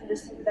ever do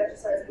this type of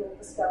exercise will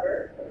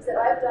discover, is that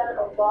I've done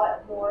a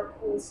lot more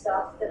cool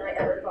stuff than I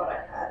ever thought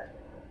I had.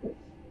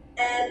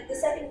 And the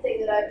second thing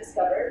that I've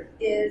discovered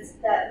is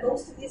that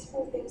most of these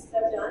cool things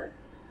that I've done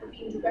have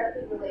been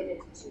directly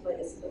related to my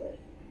disability.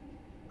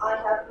 I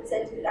have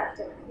presented at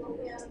academic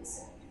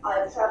programs,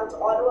 I've traveled to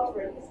Ottawa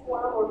for a youth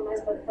forum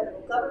organized by the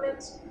federal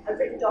government, I've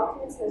written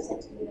documents that I've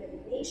sent to the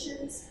United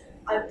Nations,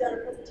 I've done a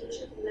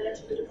presentation for the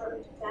manager of the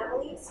Department of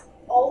Families,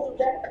 all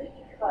directly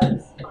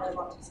because I am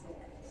autistic.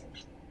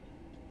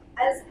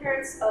 As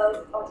parents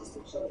of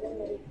autistic children,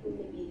 many of whom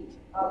may be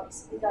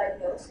recently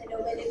diagnosed, I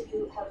know many of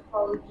you have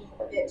probably been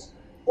a bit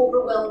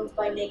overwhelmed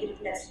by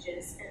negative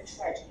messages and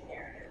tragic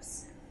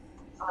narratives.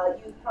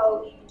 You've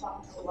probably been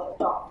talking to a lot of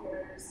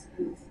doctors,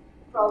 you've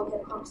probably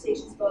had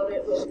conversations about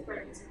it with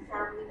friends and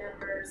family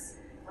members,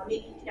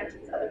 maybe you've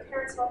connected with other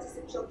parents of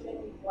autistic children,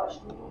 you've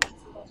watched movies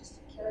with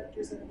autistic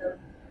characters in them.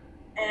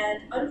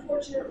 And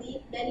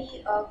unfortunately,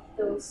 many of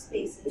those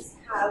spaces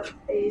have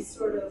a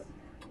sort of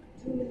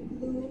doom and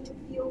gloom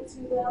feel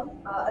to them,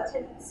 a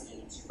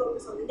tendency to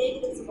focus on the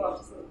negatives of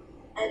autism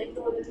and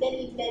ignore the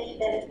many, many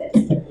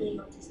benefits that being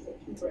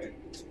autistic can bring.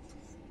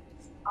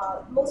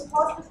 The most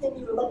positive thing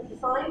you will likely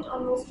find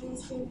on most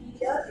mainstream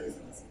media is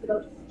things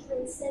about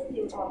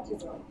transcending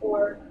autism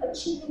or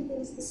achieving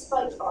things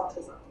despite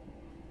autism.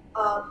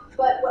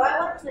 But what I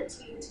want to present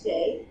to you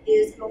today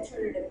is an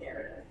alternative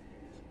narrative.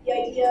 The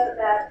idea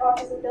that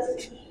autism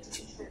doesn't need to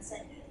be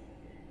transcended,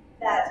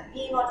 that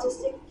being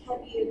autistic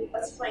can be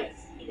a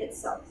strength in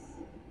itself.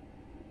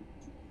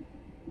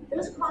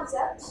 There's a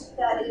concept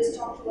that is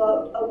talked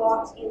about a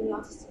lot in the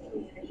autistic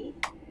community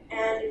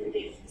and in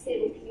the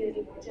disabled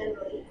community more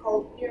generally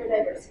called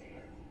neurodiversity.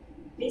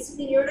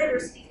 Basically,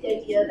 neurodiversity is the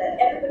idea that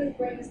everybody's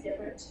brain is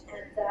different,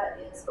 and that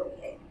is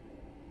okay.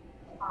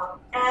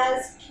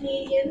 As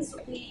Canadians,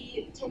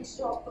 we tend to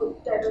talk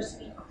about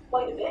diversity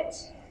quite a bit.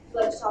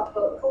 We like to talk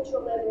about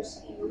cultural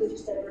diversity,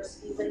 religious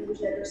diversity, language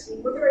diversity.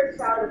 We're very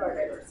proud of our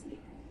diversity.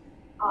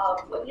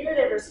 What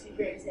neurodiversity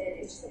brings in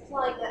is just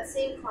applying that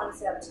same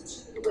concept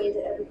to the way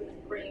that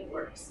everybody's brain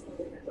works in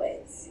different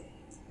ways.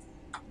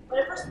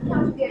 When I first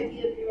encountered the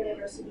idea of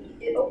neurodiversity,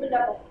 it opened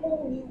up a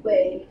whole new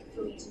way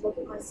for me to look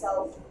at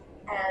myself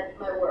and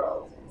my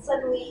world.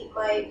 Suddenly,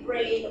 my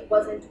brain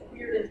wasn't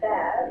weird and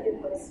bad, it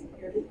was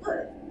weirdly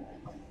good.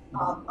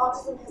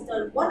 Autism has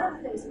done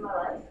wonderful things in my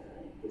life.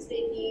 It's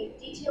made me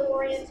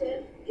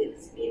detail-oriented,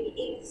 it's made me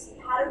able to see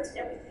patterns in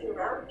everything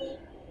around me,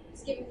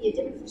 it's given me a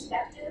different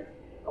perspective,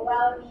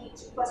 allowing me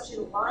to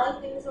question why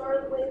things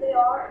are the way they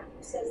are and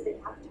who says they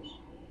have to be.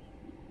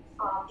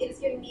 It's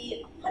given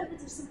me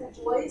hundreds of simple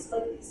joys,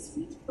 like the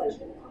sweet pleasure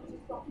that comes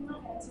with flopping my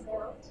hands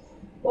around,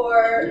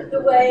 or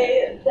the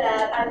way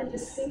that I can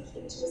just sink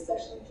into a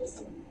special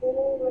interest and the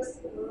whole rest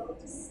of the world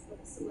just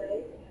slips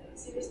away.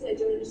 Seriously, I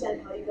don't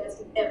understand how you guys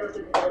can ever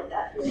live without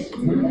that feeling. It's the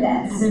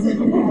best.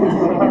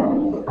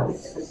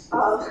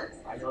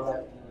 I know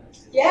that.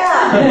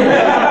 Yeah.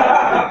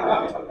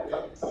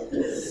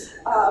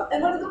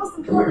 And one of the most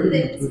important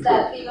things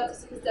that being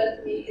autistic has done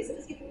for me is it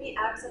has given me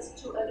access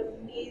to an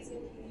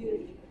amazing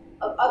community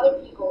of other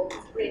people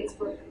whose brains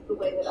work the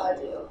way that I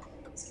do.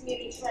 This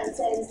community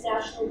transcends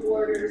national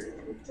borders,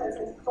 it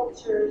transcends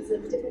cultures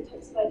and different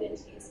types of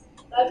identities.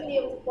 And I've been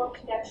able to form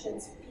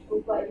connections with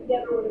people who I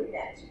never would have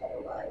met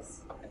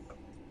otherwise.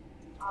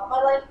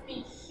 My life has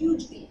been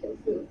hugely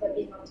improved by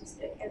being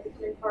autistic and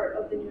becoming part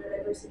of the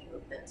neurodiversity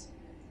movement.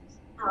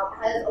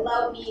 Has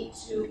allowed me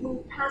to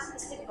move past the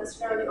stigma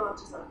surrounding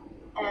autism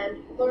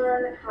and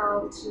learn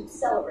how to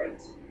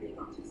celebrate being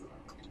autistic.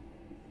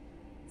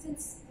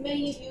 Since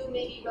many of you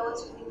may be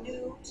relatively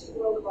new to the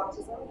world of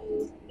autism,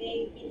 you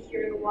may have been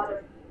hearing a lot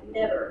of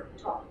never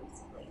talk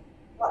recently.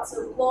 Lots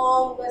of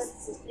long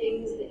lists of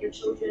things that your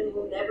children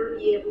will never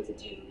be able to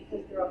do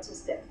because they're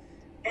autistic.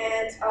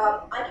 And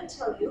I can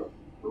tell you,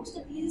 most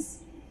of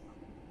these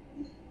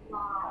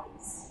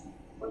lies,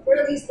 or at the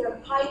very least they're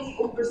highly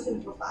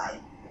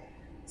oversimplified.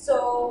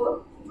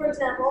 So, for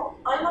example,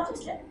 I'm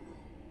autistic,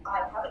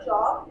 I have a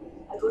job,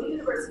 I go to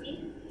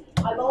university,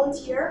 I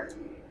volunteer,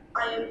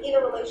 I am in a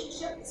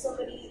relationship with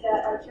somebody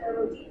that I care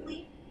about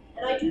deeply,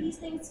 and I do these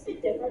things a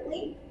bit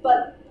differently,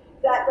 but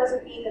that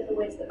doesn't mean that the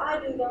ways that I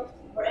do them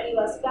are any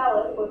less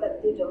valid or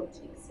that they don't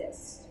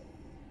exist.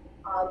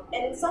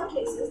 And in some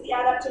cases, the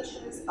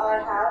adaptations I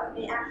have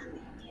may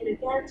actually be an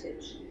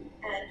advantage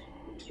and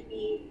give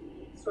me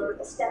sort of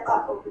a step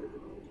up over the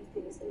people who do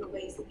things in the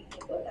ways that we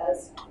think of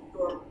as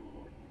normal.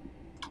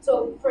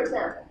 So, for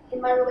example, in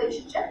my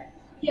relationship,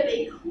 we have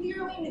a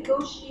clearly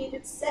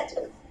negotiated set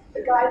of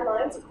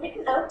guidelines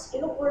written out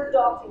in a Word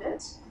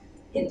document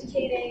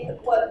indicating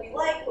what we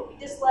like, what we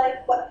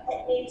dislike, what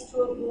pet names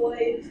to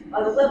avoid,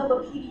 the level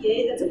of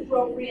PDA that's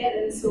appropriate,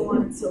 and so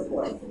on and so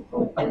forth.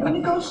 And we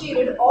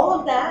negotiated all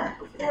of that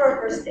before our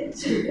first date.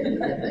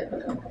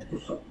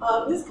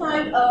 This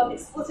kind of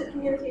explicit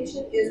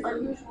communication is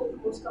unusual for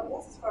most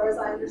couples, as far as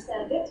I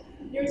understand it.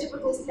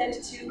 Neurotypicals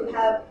tend to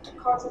have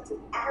concepts of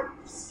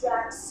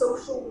abstract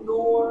social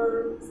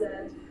norms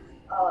and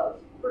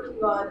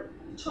working on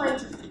trying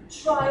to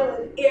trial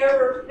and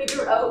error,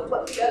 figure out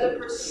what the other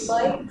person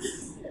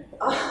likes.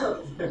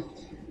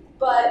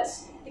 But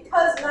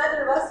because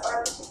neither of us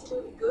are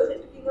particularly good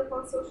at picking up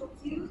on social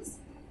cues,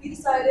 we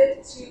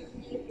decided to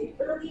communicate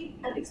early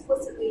and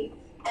explicitly,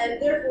 and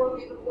therefore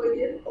we've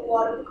avoided a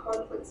lot of the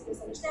conflicts and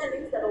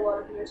misunderstandings that a lot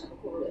of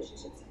neurotypical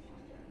relationships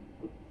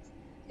encounter.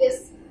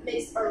 This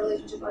makes our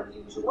relationship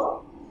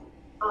unusual,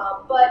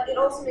 but it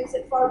also makes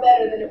it far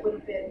better than it would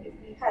have been if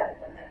we hadn't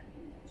done that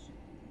communication.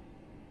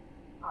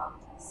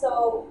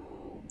 So,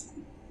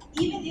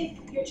 even if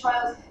your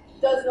child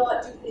does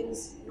not do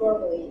things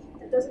normally,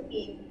 that doesn't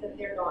mean that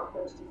they're not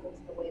going to do things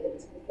in the way that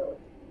is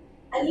fulfilling.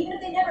 And even if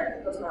they never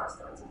hit those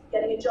milestones,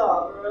 getting a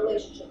job or a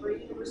relationship or a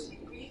university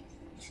degree,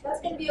 that's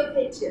going to be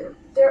okay too.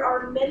 There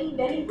are many,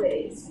 many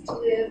ways to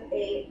live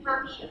a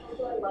happy and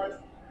fulfilling life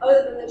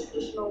other than the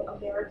traditional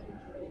American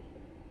dream.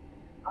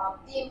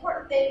 The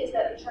important thing is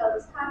that your child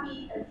is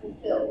happy and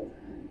fulfilled,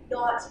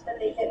 not that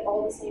they hit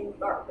all the same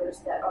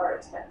markers that are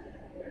expected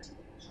of their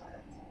typical child.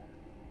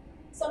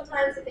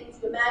 Sometimes the things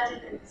you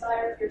imagine and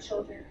desire for your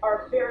children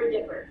are very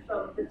different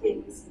from the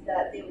things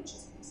that they would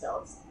choose for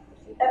themselves.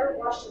 If you've ever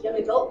watched a young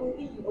adult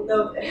movie, you will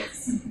know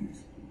this.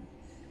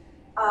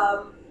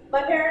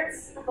 My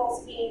parents have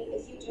also been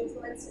a huge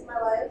influence in my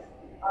life,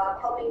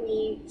 helping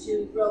me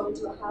to grow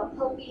into a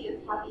healthy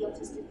and happy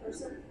autistic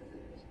person.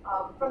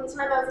 From the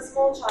time I was a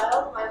small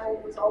child, my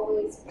home was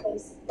always a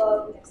place of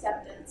love and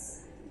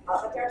acceptance.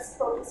 My parents'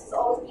 focus has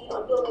always been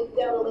on building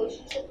their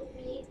relationship with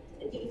me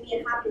and giving me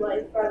a happy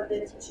life rather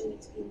than teaching me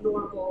to be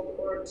normal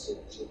or to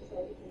change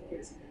my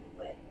behaviors in any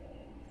way.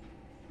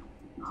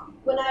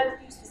 When I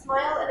refused to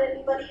smile at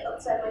anybody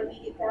outside my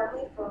immediate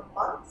family for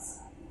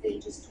months, they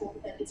just told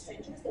offended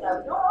strangers that I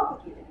was not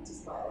obligated to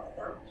smile at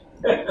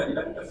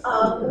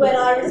them. When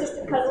I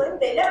resisted cuddling,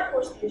 they never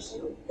forced the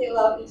issue. They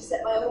allowed me to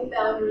set my own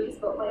boundaries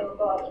about my own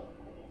body.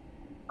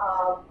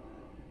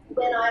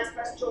 When I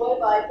expressed joy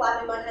by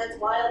flapping my hands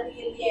wildly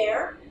in the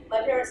air,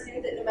 my parents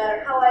knew that no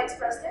matter how I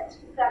expressed it,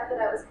 the fact that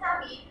I was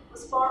happy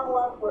was far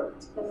more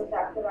important than the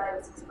fact that I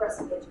was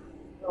expressing it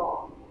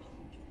wrong.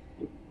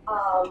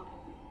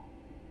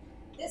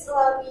 This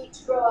allowed me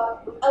to grow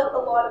up without a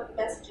lot of the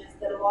messages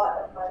that a lot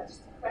of my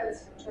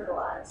friends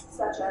internalized,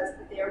 such as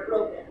that they are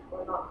broken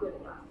or not good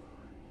enough.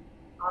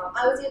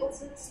 I was able to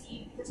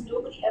succeed because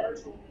nobody ever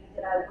told me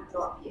that I would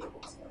not be able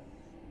to.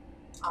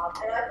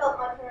 And I felt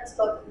my parents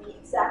loved me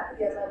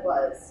exactly as I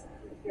was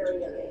from a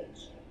very young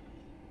age.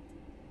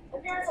 My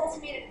parents also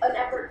made an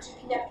effort to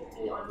connect with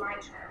me on my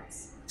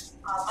terms.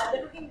 I've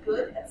never been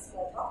good at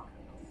small talk.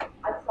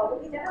 I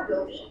probably never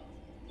will be.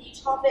 The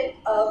topic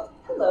of,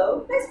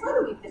 hello, nice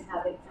weather we've been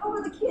having, how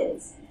are the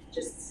kids?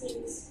 Just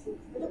seems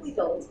incredibly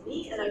dull to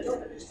me, and I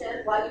don't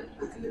understand why you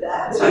people do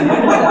that.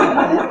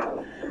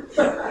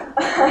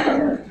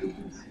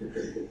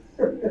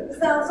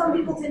 So some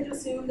people tend to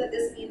assume that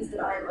this means that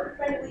I am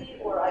unfriendly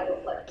or I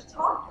don't like to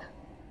talk,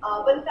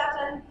 but in fact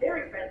I'm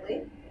very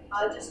friendly.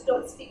 I just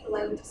don't speak the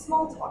language of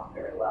small talk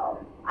very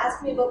well.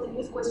 Ask me about the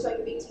Newsboy strike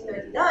of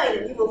 1899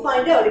 and you will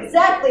find out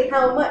exactly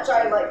how much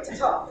I like to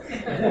talk.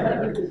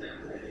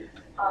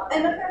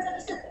 And my parents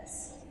understood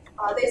this.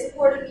 They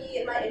supported me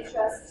in my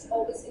interests,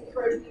 always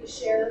encouraged me to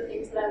share the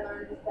things that I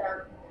learned with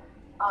them.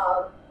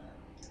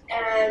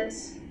 And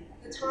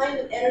the time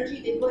and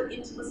energy they put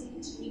into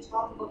listening to me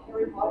talk about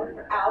Harry Potter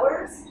for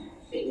hours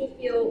made me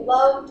feel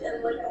loved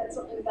and like I had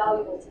something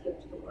valuable to give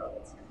to the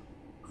world.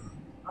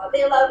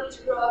 They allowed me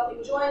to grow up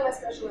enjoying my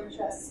special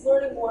interests,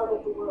 learning more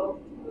about the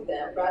world through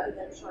them rather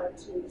than trying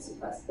to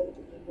suppress them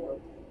to ignore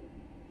them.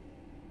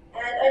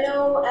 And I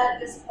know at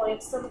this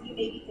point some of you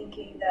may be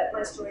thinking that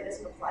my story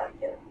doesn't apply to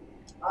you.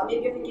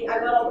 Maybe you're thinking,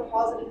 I've got all the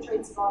positive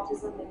traits of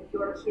autism and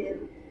your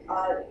kid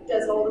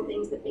does all the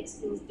things that makes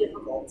things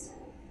difficult.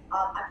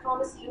 I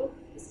promise you,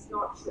 this is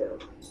not true.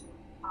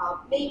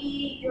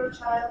 Maybe your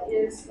child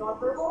is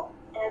nonverbal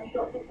and you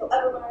don't think they'll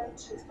ever learn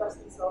to express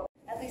themselves,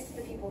 at least to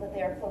the people that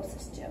they are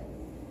closest to.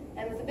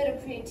 And with a bit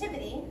of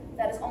creativity,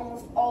 that is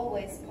almost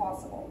always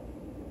possible.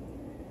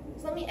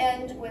 So let me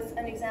end with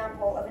an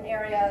example of an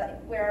area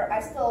where I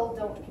still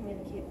don't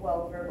communicate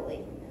well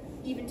verbally,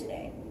 even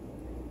today.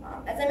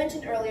 As I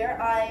mentioned earlier,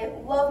 I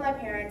love my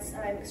parents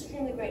and I'm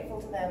extremely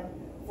grateful to them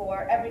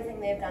for everything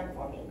they've done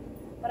for me.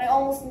 But I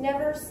almost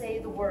never say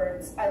the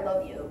words, I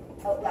love you,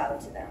 out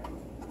loud to them.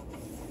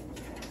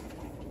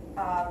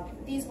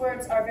 These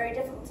words are very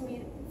difficult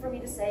for me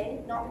to say,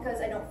 not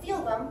because I don't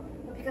feel them,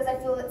 but because I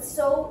feel it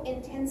so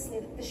intensely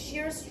that the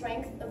sheer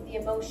strength of the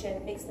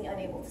emotion makes me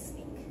unable to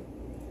speak.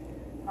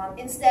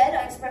 Instead,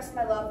 I express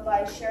my love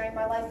by sharing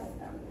my life with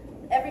them.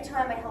 Every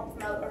time I help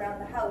them out around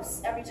the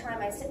house, every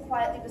time I sit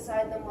quietly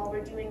beside them while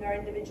we're doing our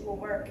individual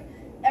work,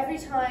 every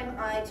time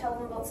I tell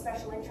them about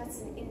special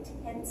interests in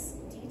intense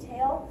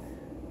detail,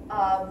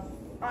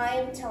 I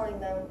am telling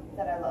them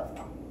that I love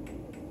them.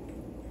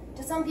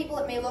 To some people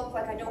it may look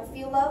like I don't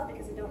feel love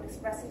because I don't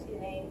express it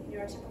in a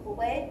neurotypical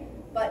way,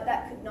 but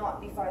that could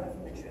not be farther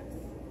from the truth.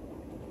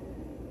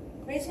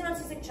 Raising an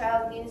autistic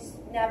child means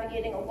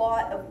navigating a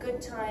lot of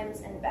good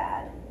times and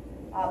bad,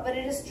 but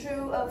it is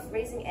true of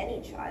raising any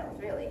child,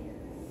 really.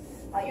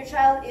 Your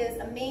child is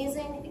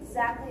amazing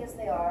exactly as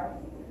they are.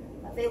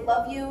 They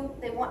love you,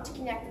 they want to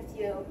connect with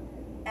you,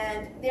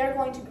 and they're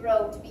going to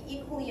grow to be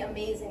equally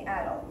amazing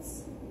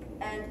adults.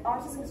 And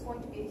autism is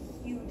going to be a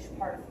huge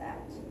part of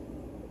that.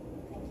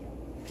 Thank you.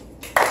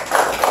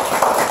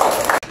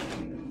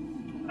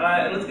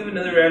 And let's give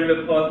another round of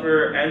applause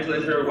for Angela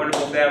and her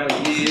wonderful family.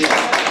 He is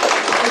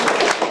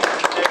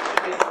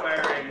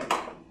inspiring.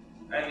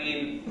 I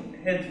mean,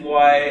 hence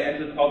why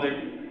Angela called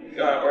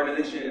her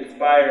organization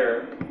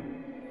Inspire.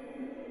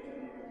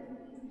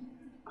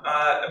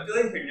 I'm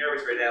feeling pretty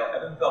nervous right now. I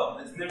haven't felt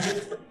this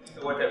nervous.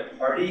 I went to a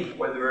party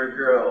where there were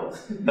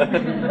girls. I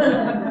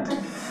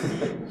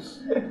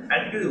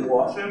had to go to the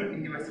washroom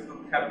and give myself a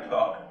pep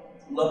talk.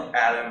 Look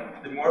at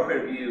them. The more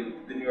of you,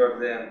 the more of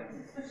them.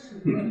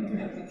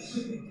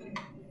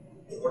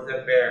 Or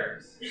the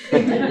bears.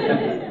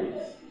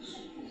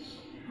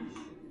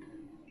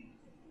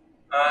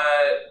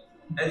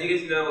 As you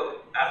guys know,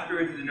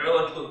 Asperger's is a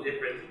neurological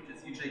difference which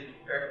is usually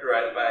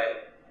characterized by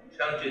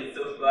challenges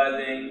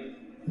socializing,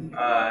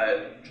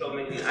 trouble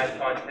making eye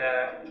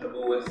contact,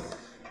 trouble with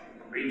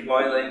reading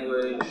body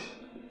language,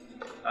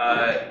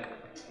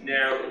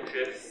 narrow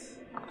interests,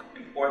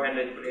 and poor-hand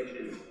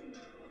explanation.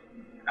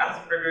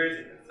 Asperger's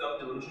and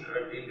self-delusion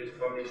are dangerous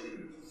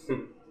combinations.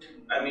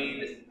 I mean,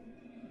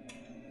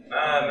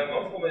 my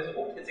mom told me I was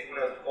autistic when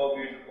I was 12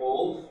 years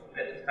old,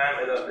 and at the time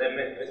I thought that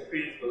meant I was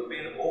predisposed to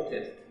being an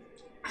autist.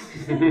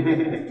 So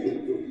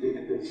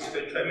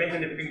I tried my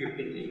hand at finger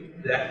painting,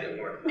 that didn't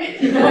work. I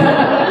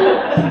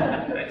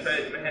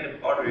tried my hand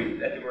at pottery,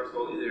 that didn't work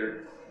well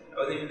either. I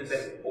wasn't even the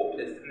best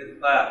autist in the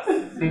class.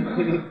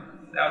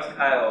 That was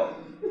Kyle.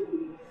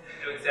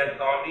 doing stand-up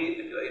comedy,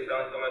 I feel like I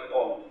finally found my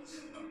call.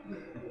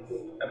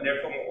 I've never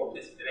felt more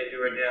autistic than I do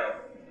right now.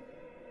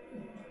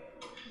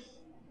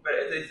 But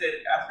as I said,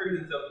 Asperger's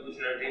and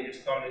self-delusion are a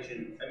dangerous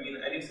combination. I mean,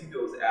 I knew some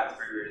people with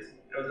Asperger's,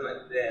 and I wasn't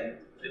like them,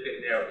 they've got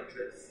narrow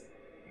interests.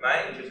 My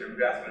interests are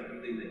vast when it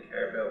comes to things I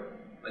care about,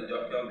 like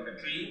Donkey Kong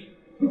Country,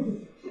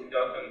 Donkey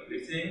Kong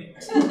Racing,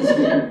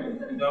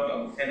 and Donkey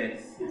Kong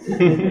Tennis.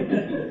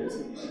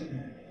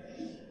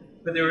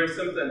 But there were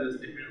some times that was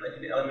different, like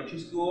in elementary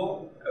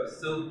school, I was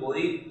so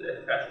bullied that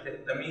a crash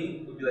test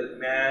dummy would be like,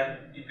 man,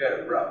 you've got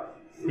it rough.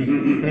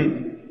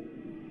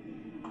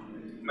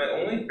 My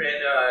only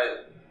friend,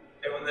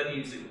 everyone said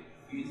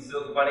he's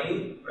so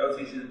funny, but I was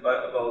usually the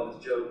butt of all of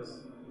his jokes.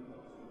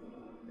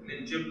 And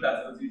in gym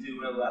class, I was usually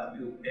one of the last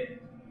people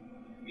picked.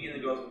 Me and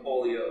the girls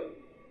polio.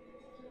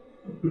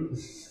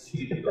 She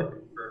usually go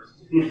first.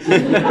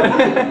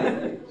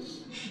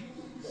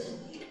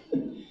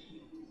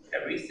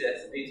 At recess,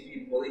 I used to be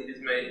bullied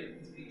because my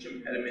speech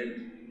impediment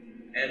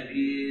and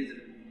these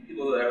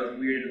people that I was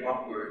weird and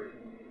awkward.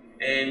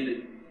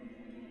 And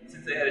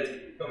since I had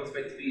to film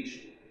my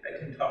speech, I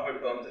couldn't talk my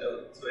poems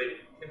out, so I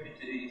attempted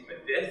to use my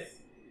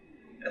fists.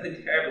 That's a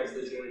terrible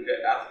solution when you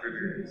got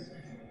Asperger's.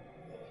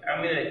 I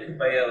don't mean I could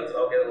by let's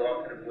all get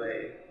along kind of way.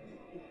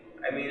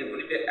 I mean, when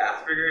you get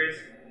Asperger's,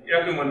 you're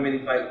not going to win many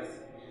fights.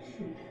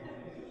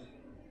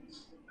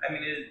 I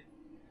mean, in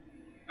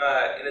a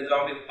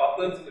zombie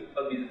apocalypse, it would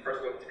probably be the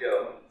first one to go.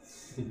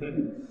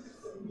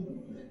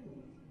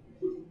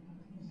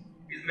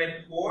 Because my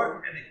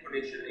core and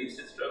coordination, I used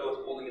to struggle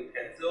with holding a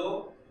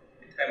pencil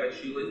and tie my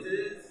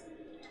shoelaces.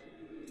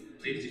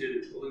 I used to go to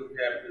children's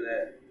camp for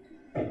that.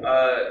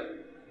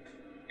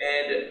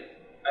 And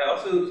I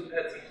also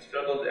had some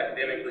struggles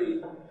academically.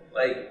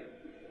 Like,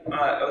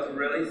 I was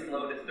really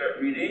slow to start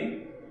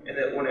reading, and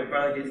that when I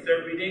finally did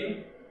start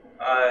reading,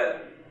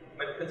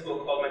 my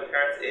principal called my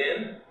parents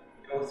in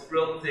and was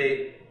thrilled to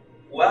say,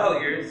 wow,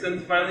 your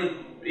son's finally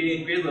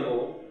reading grade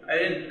level. I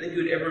didn't think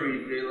he would ever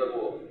read grade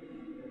level.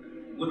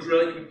 Which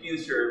really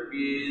confused her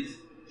because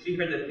she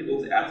heard that people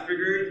with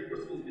Asperger's were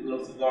supposed to be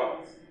little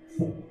savants.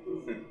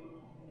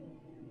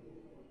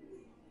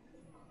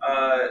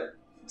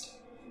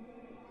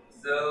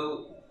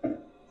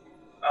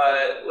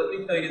 Let me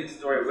tell you the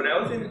story. When I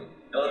was in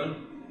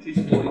elementary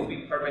school, I used to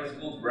be part of my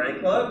school's running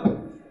club.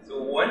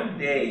 So one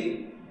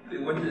day, we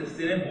went to the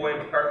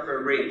St.Amant Park for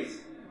a race.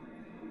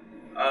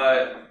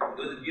 It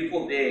was a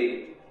beautiful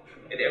day,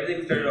 and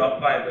everything started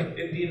off fine, but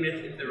 15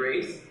 minutes into the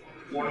race,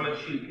 one of my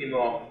shoes came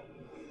off.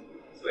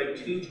 So I had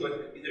two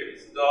choices, either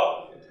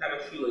stop and tie my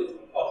shoelace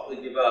and possibly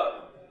give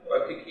up,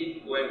 or I could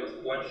keep going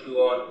with one shoe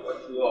on, one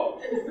shoe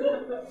off.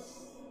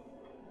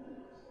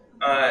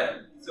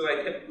 So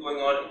I kept going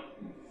on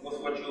with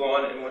one shoe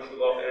on and one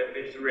shoe off, and I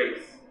finished the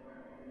race.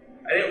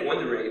 I didn't win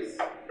the race,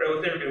 but I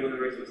was never going to win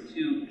the race with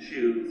two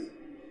shoes.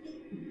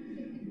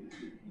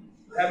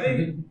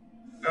 Having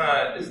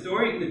the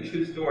story is a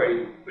true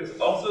story, but it's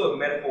also a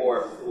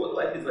metaphor for what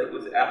life is like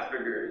with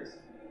Asperger's.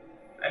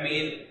 I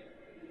mean,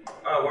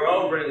 we're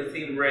all running the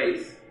same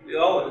race. We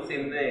all want the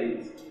same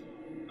things.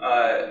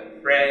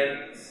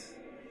 Friends,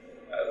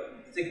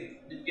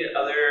 significant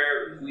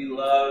other we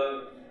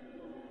love,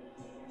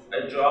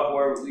 a job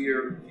where we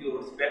feel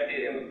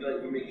respected and we feel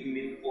like we're making a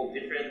meaningful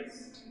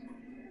difference.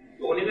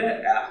 But when you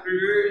have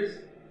Asperger's,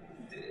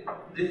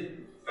 you're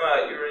in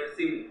the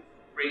same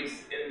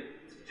race and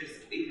it's just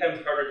 8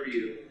 times harder for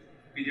you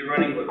because you're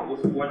running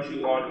with one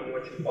shoe on and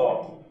one shoe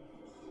off.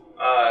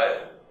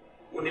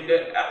 When you've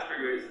got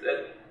Asperger's,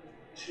 that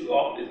shoe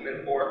off is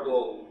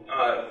metaphorical.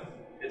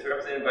 It's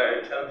represented by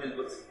our challenges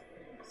with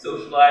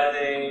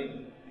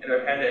socializing and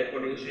our hand-eye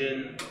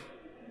coordination.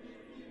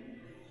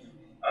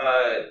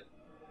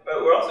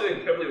 But we're also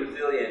incredibly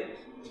resilient.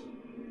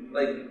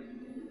 Like,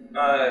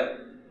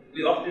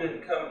 we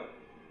often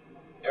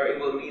are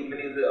able to meet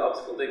many of the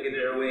obstacles that get in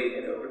our way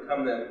and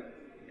overcome them,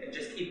 and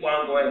just keep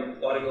on going,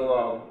 plodding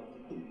along.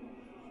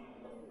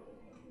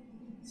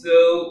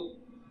 So,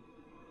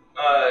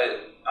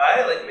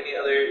 I, like many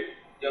other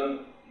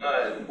young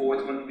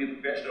boys, wanted to be a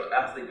professional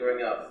athlete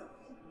growing up.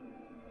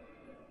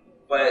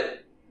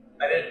 But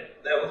that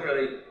wasn't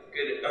really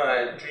good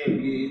dream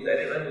because I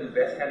didn't really have the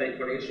best hand-eye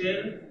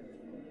coordination.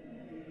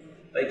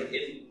 Like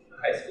in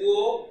high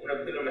school, when I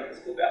played on my high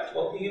school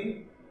basketball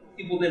team,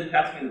 people didn't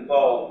pass me the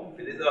ball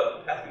because they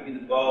thought passing me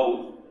the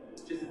ball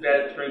was just as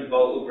bad as turning the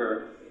ball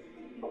over.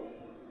 I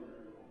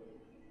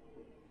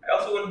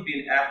also wanted to be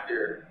an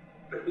actor,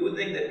 but who would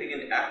think that being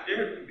an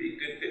actor would be a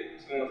good fit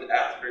for someone with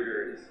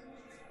Asperger's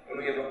when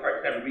we have a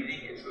hard time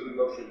reading and showing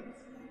emotions?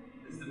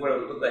 This is what it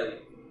would look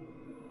like.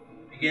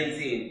 Begin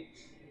scene.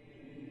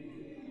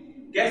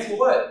 Guess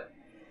what?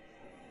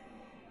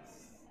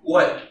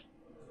 What?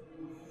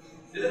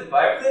 There's a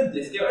 5%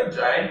 discount on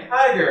Giant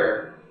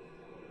Tiger.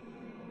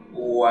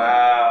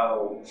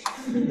 Wow.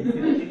 And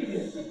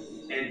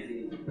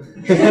scene.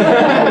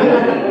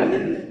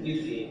 New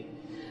scene.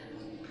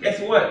 Guess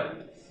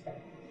what?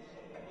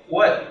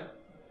 What?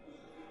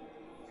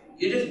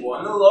 You just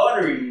won the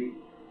lottery.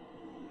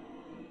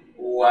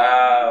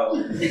 Wow.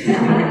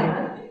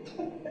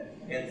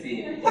 can't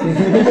see. And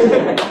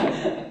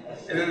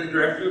then the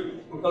director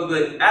would probably be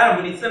like,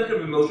 Adam, we need some kind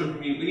of emotion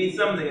from you. We need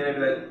something. And I'd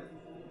be like,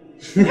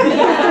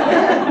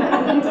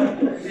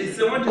 did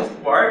someone just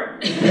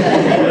fart?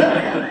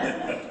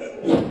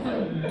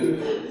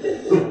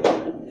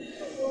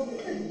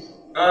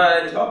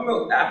 Talking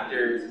about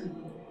actors,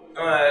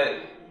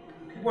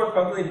 people are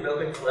constantly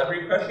developing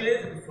celebrity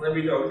crushes, and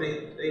celebrities are always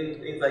saying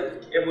things like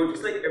everyone,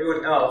 just like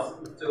everyone else.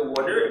 So I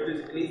wonder if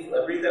there's any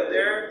celebrities out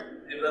there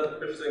that develop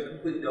crushes on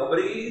complete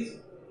nobodies,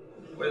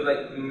 where they're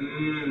like,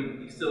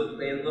 he's so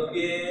plain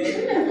looking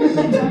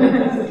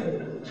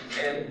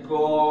and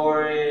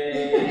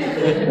boring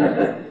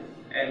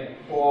and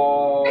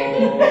poor. I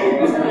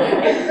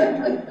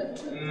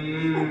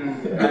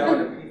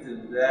want a piece of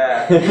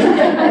that.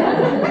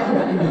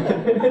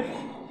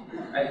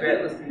 I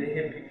bet listening to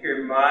him could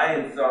cure my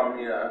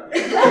insomnia.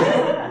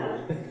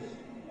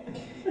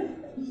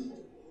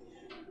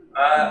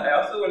 I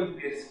also wanted to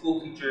be a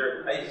school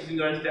teacher. I used to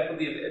go on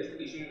faculty of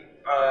education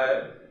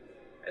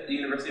at the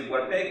University of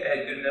Winnipeg. I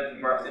had good enough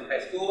marks in high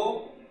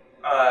school.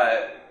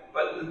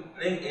 But the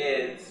thing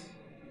is,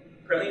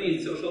 apparently you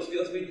need social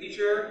skills to be a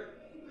teacher.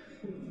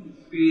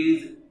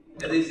 Because,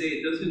 as they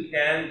say, those who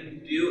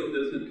can do and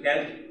those who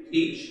can't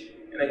teach,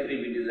 and I couldn't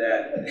even do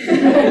that.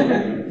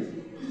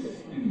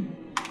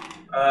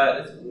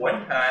 This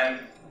one time,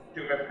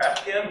 during my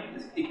practicum,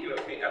 this kid came up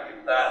to me after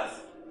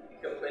class. He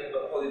complained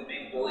about how he's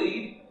being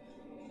bullied.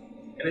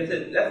 And I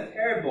said, that's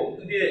terrible.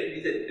 Who did it? And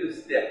he said, it was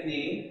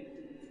Stephanie.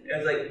 And I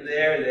was like,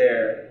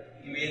 there.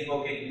 You may as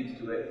well get used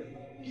to it.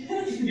 You're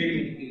going to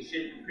be taking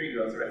shit from pretty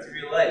girls the rest of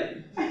your life.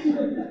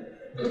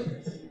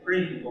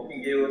 Pretty people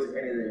can get away with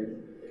anything.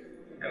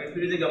 I mean, who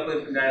do you think got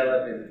blamed for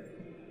 9/11?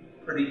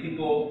 Pretty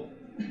people.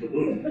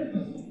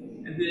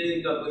 And who do you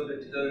think got blamed for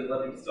the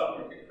 2011 stock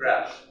market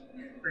crash?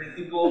 Pretty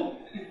people.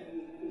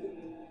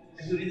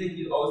 And who do you think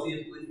you always see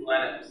in police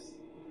lineups?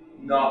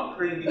 Not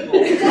pretty people.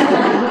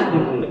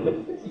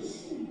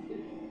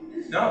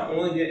 Not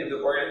only did I have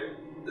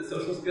the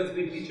social skills to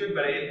be a teacher,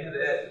 but I didn't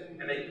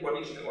have any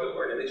coordination or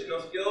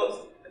organizational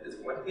skills. At this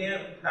one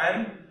time,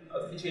 I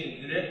was teaching a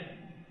unit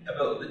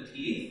about the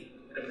teeth,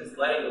 and I was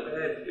sliding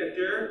overhead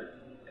projector,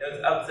 and it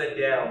was upside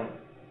down.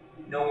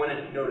 No one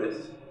had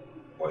noticed.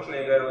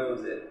 Fortunately, I got away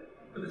with it.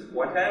 But this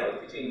one time, I was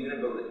teaching a unit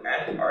about the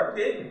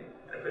Antarctic, and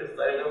I put a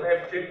sliding overhead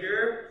projector,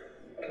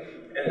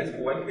 and this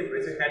one kid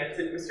raised her hand and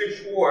said, Mr.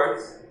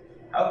 Schwartz,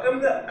 how come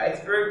the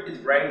iceberg is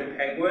riding the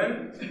penguin?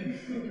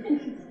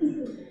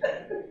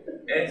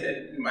 And I said,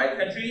 in my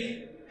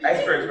country,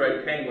 icebergs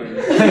ride penguins.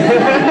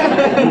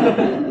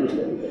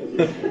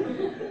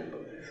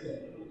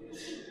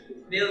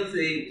 Needless to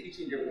say,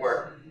 teaching didn't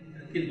work.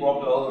 The kids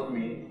walked all over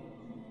me.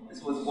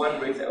 This was one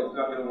race I was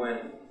not going to win.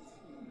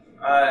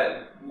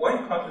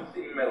 One constant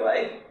thing in my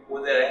life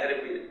was that I had a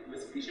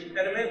speech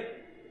impediment.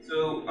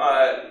 So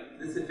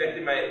this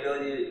affected my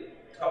ability to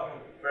talk in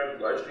front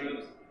of large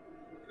groups,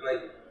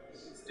 like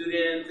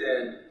students,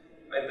 and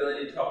my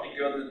ability to talk to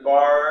girls at the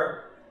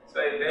bar. So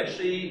I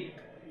eventually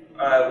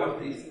went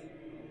to these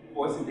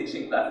voice and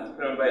diction classes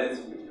put on by this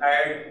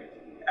retired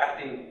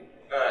acting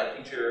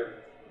teacher.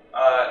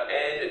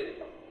 And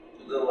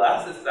the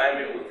last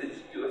assignment was to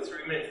do a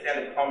 3-minute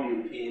stand-up comedy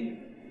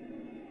routine.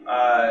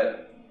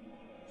 I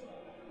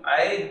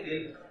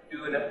didn't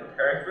do enough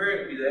preparing for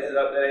it because I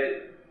thought that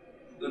it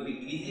would be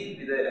easy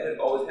because I had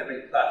always had my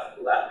class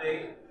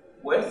laughing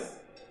with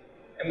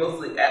and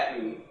mostly at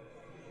me.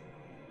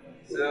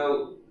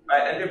 So I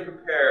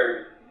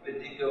underprepared and it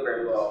didn't go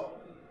very well.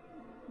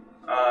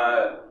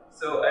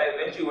 So I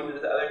eventually went to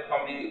this other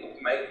comedy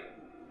mic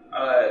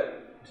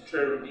to try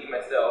to redeem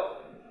myself.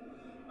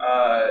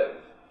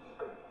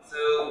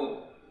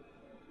 So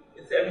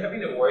instead of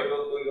having to worry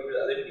about going over to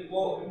other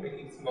people and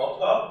making small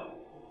talk,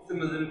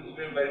 some of them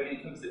even invited me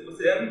to come sit with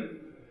them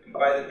and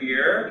buy the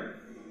beer.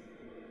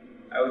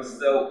 I was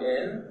so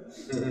in.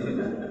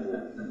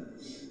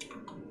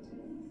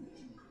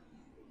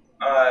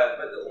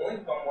 But the only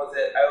problem was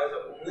that I was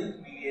the only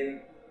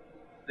comedian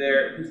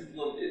there who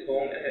lived at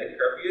home and had a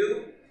curfew.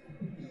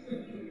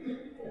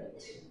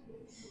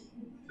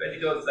 So I had to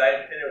go outside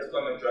and I was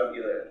calling my drug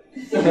dealer.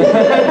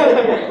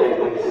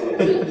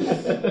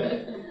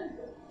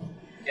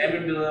 Yeah, I've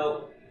been a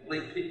little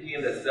late picking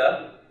of that stuff.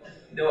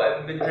 No, I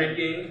haven't been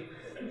drinking.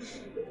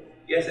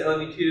 Yes, I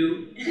love you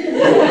too.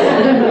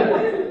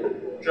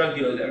 Drug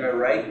dealers, am I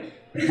right?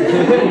 But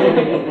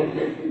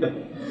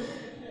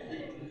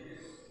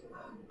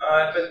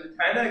the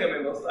time that I got my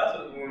most laughs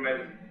was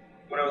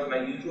when I was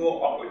my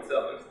usual awkward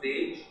self on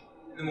stage.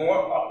 And the more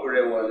awkward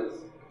I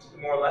was, the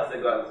more laughs I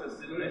got. So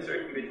soon I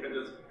started coming to terms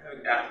of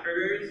having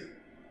Asperger's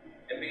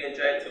and being a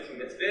giant social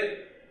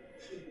misfit.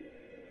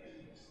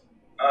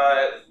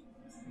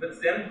 But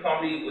stand-up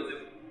comedy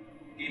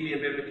gave me a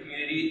bit of a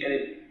community, and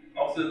it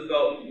also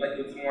felt like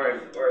it was more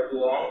where I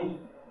belonged,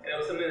 and it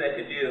was something that I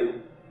could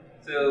do.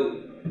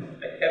 So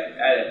I kept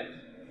at it.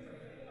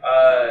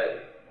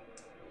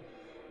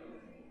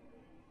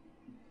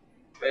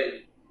 But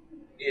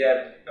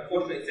yeah,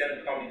 unfortunately,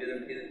 stand-up comedy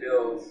doesn't pay the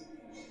bills.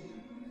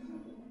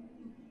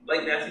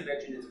 Like Nancy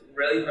mentioned, it's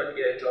really hard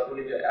to get a job when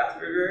you get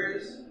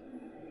Asperger's.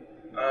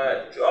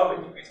 Job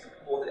interviews for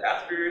people with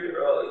Asperger's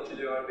are all each of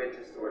their own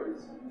adventure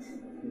stories.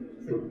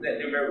 That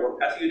no matter what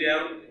passes you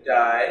down,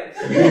 die.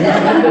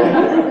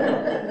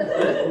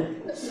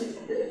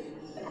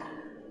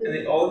 And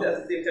they always ask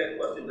the same kind of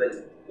questions like,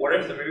 what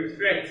are some of your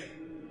strengths?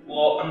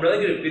 Well, I'm really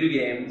good at video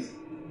games,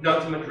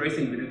 not so much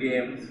racing video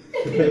games.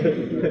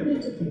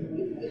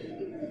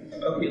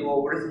 Okay,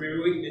 well, what are some of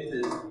your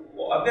weaknesses?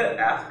 Well, I've got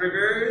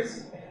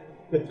Asperger's,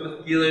 so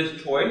it's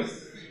dealer's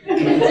choice.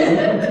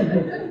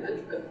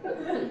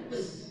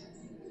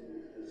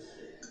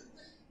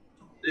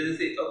 They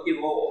say, okay,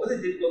 well, what was a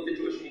difficult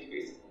situation you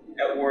faced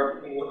at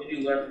work, and what did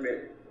you learn from it?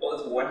 Well,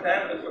 this one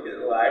time I was working at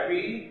the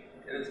library,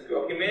 and this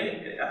girl came in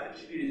and asked if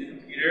she could use a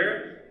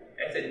computer,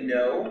 and I said,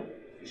 no,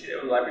 you should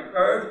have a library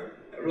card.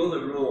 I wrote the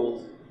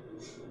rules,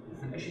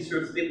 and she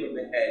sort of stapled in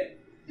the head.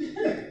 She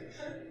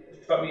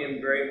taught me a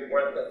very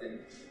important lesson.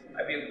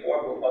 I'd be a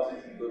horrible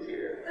hostage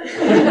negotiator.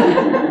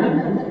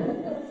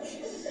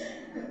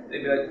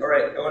 They'd be like, all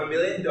right, I want $1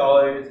 million in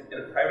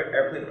a private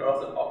airplane or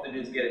else the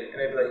hostages get it.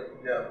 And I'd be like,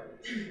 no.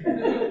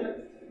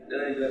 Then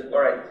they'd be like, all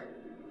right,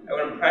 I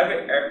want a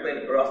private airplane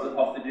or else the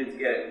hostages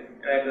get it.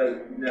 And I'd be like,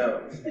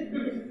 no.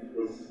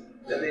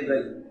 Then they'd be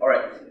like, all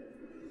right,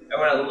 I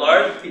want a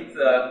large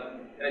pizza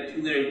and a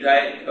 2-liter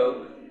Diet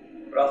Coke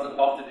or else the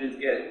hostages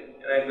get it.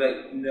 And I'd be like,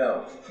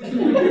 no.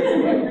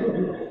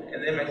 And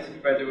then my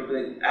supervisor would be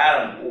like,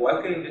 Adam, why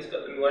couldn't you just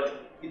get the large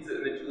pizza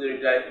and the 2-liter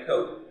Diet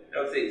Coke? And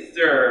I would say,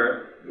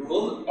 sir, the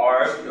rules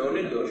are no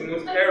negotiating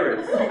with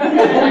terrorists.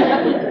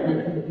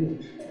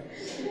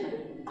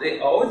 They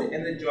always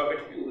end the job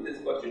interview with this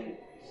question,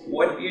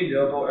 what do you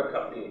know about our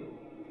company?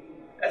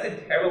 That's a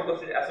terrible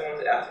question to ask someone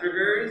with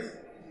Asperger's,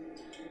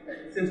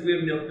 since we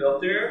have no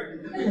filter.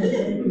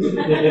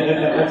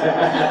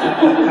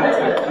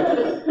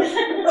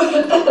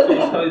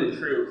 I'll tell you the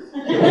truth.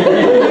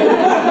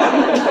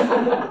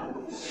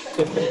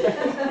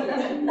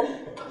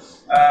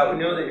 We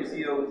know that your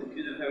CEO was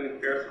accused of having an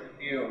affair with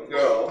a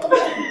girl.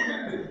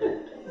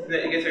 And that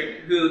you guys are in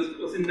cahoots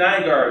with the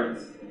 9 guards.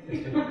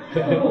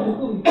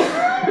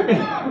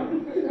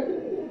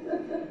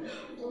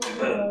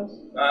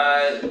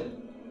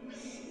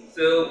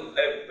 So,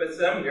 but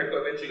some miracle,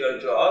 I eventually got a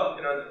job,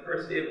 and on the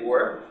first day of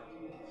work,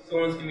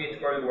 someone was giving me a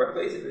tour of the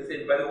workplace, and they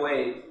said, by the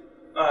way,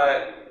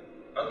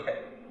 on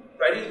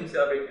Fridays we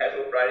celebrate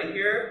Casual Friday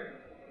here,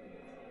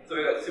 so I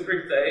got super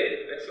excited,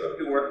 and I showed up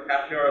to work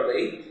half an hour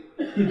late.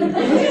 And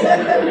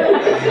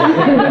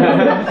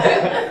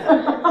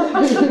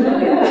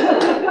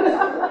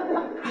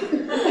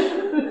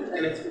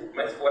it's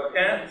my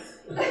sweatpants,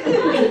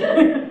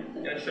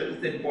 and a shirt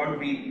that said born to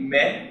be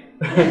meh.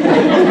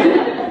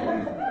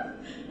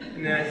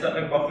 And then I slapped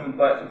my boss in the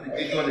butt and said,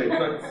 good going there,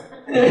 cooks.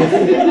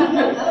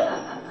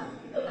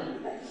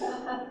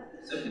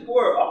 So people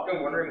are often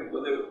wondering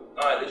whether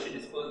they should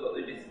disclose about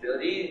their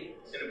disability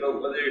and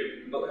about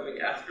having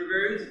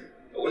Asperger's.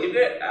 But when you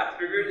get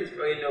Asperger's, it's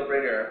really a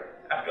no-brainer.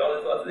 After all,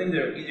 there's lots of things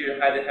that are easier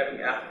to hide than having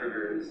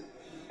Asperger's.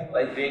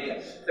 Like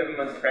being 7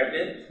 months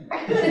pregnant,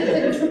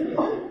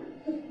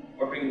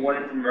 or being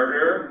wanted for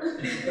murder,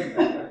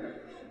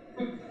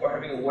 or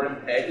having a wooden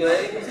peg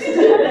leg.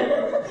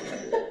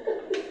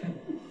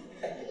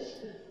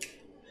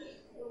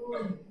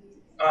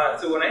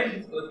 So when I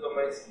disclosed about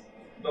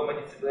my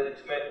disability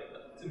to my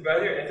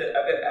supervisor and said,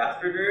 I've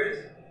got Asperger's,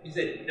 he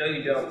said, no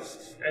you don't.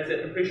 And I said,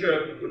 I'm pretty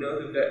sure people know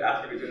who've got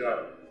Asperger's or not.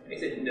 And he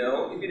said,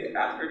 no, if you had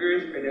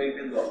Asperger's, I know you've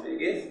been in Las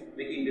Vegas,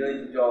 making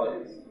millions of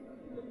dollars.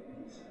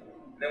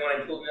 And then when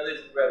I told another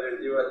supervisor,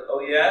 they were like,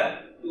 oh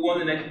yeah? Who won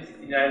the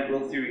 1969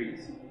 World Series?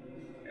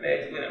 And I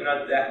explained, I'm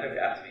not that kind of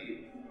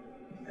athlete.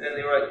 And then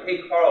they were like,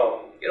 hey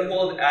Carl, get a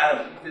hold of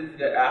Adam, since he's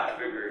got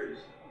Asperger's.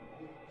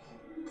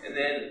 And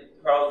then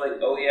Carl was like,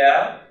 oh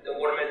yeah? Then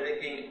what am I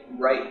thinking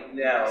right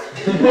now?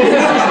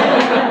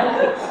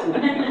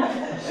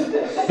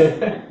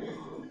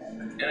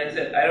 And I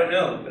said, I don't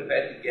know, but if I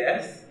had to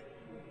guess,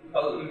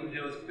 all it would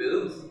do was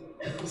boobs.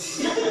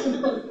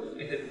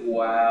 He said,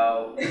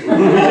 wow.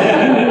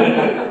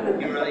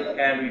 You really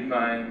can read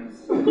minds.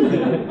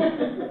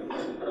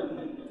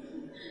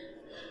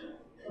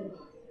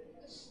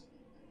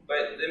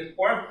 But the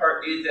important part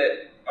is that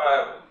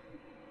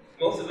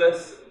most of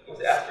us with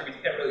Asperger's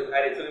can't really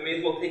hide it, so we may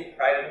as well take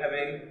pride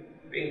in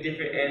being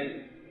different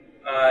and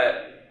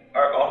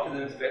our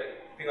autism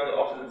being on the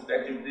autism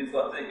spectrum. There's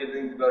lots of good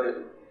things about it.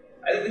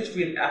 I think there should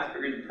be an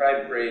Asperger's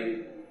pride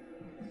parade.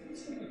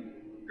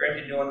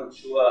 Granted, no one would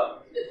show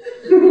up.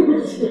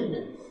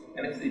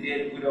 And if they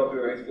did, we'd all be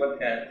wearing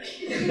sweatpants.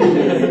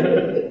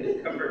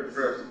 Comfort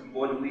first.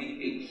 Boy, do we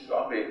hate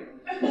shopping.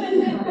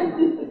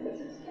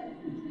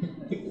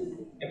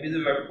 And because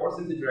of our poor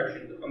sense of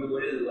direction on the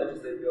way to the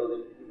legislative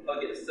building, I'll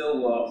get so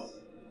lost,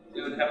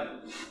 we would have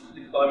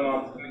to call our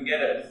moms to come and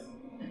get us.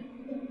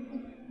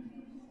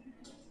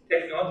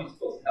 Technology is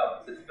supposed to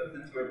help,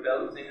 since we're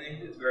balancing things,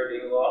 since we're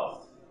getting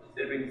lost.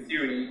 Instead of being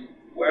Siri,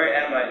 where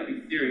am I? Be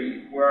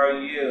Siri, where are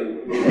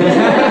you?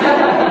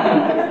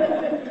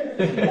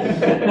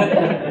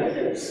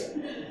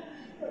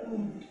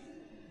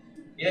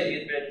 Yeah,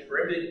 you've been a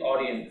terrific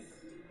audience.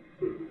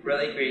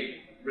 Really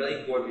great,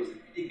 really gorgeous. If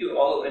you take you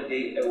all on a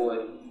date, I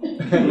would.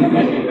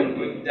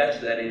 In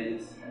Dutch, that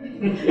is.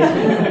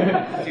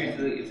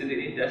 Seriously, if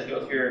any Dutch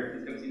girls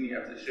here, please come see me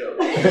after the show.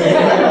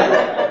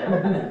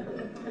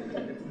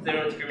 Since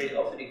everyone's screaming,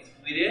 also speak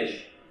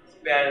Swedish,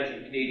 Spanish,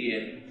 and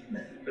Canadian,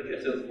 but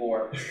just those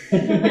four.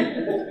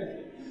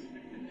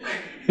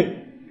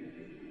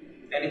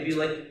 And if you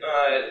like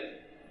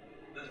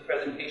this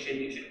presentation,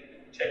 you should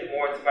check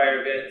more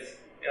Inspire events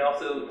and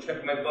also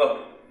check my book.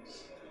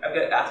 I've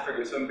got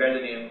Asperger's, so I'm better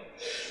than you.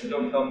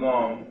 Don't tell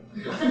mom.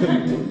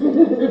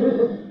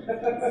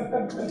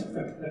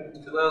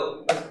 So,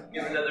 well, let's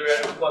give another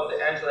round of applause to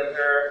Angela and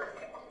her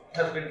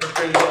husband for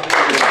bringing up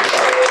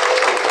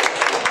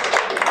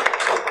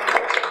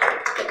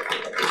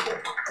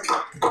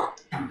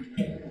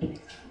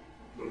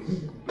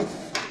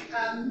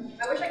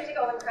I wish I could take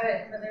all the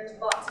credit, but there's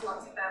lots and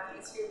lots of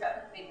families who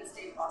have made this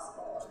day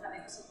possible and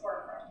having the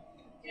support from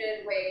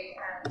United Way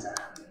and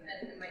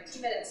my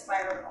team at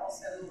Inspire, and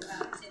also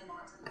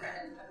St.Amant and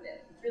Brennan have been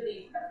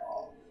really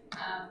incredible.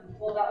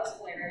 Well, that was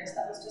hilarious.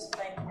 That was just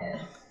what I did.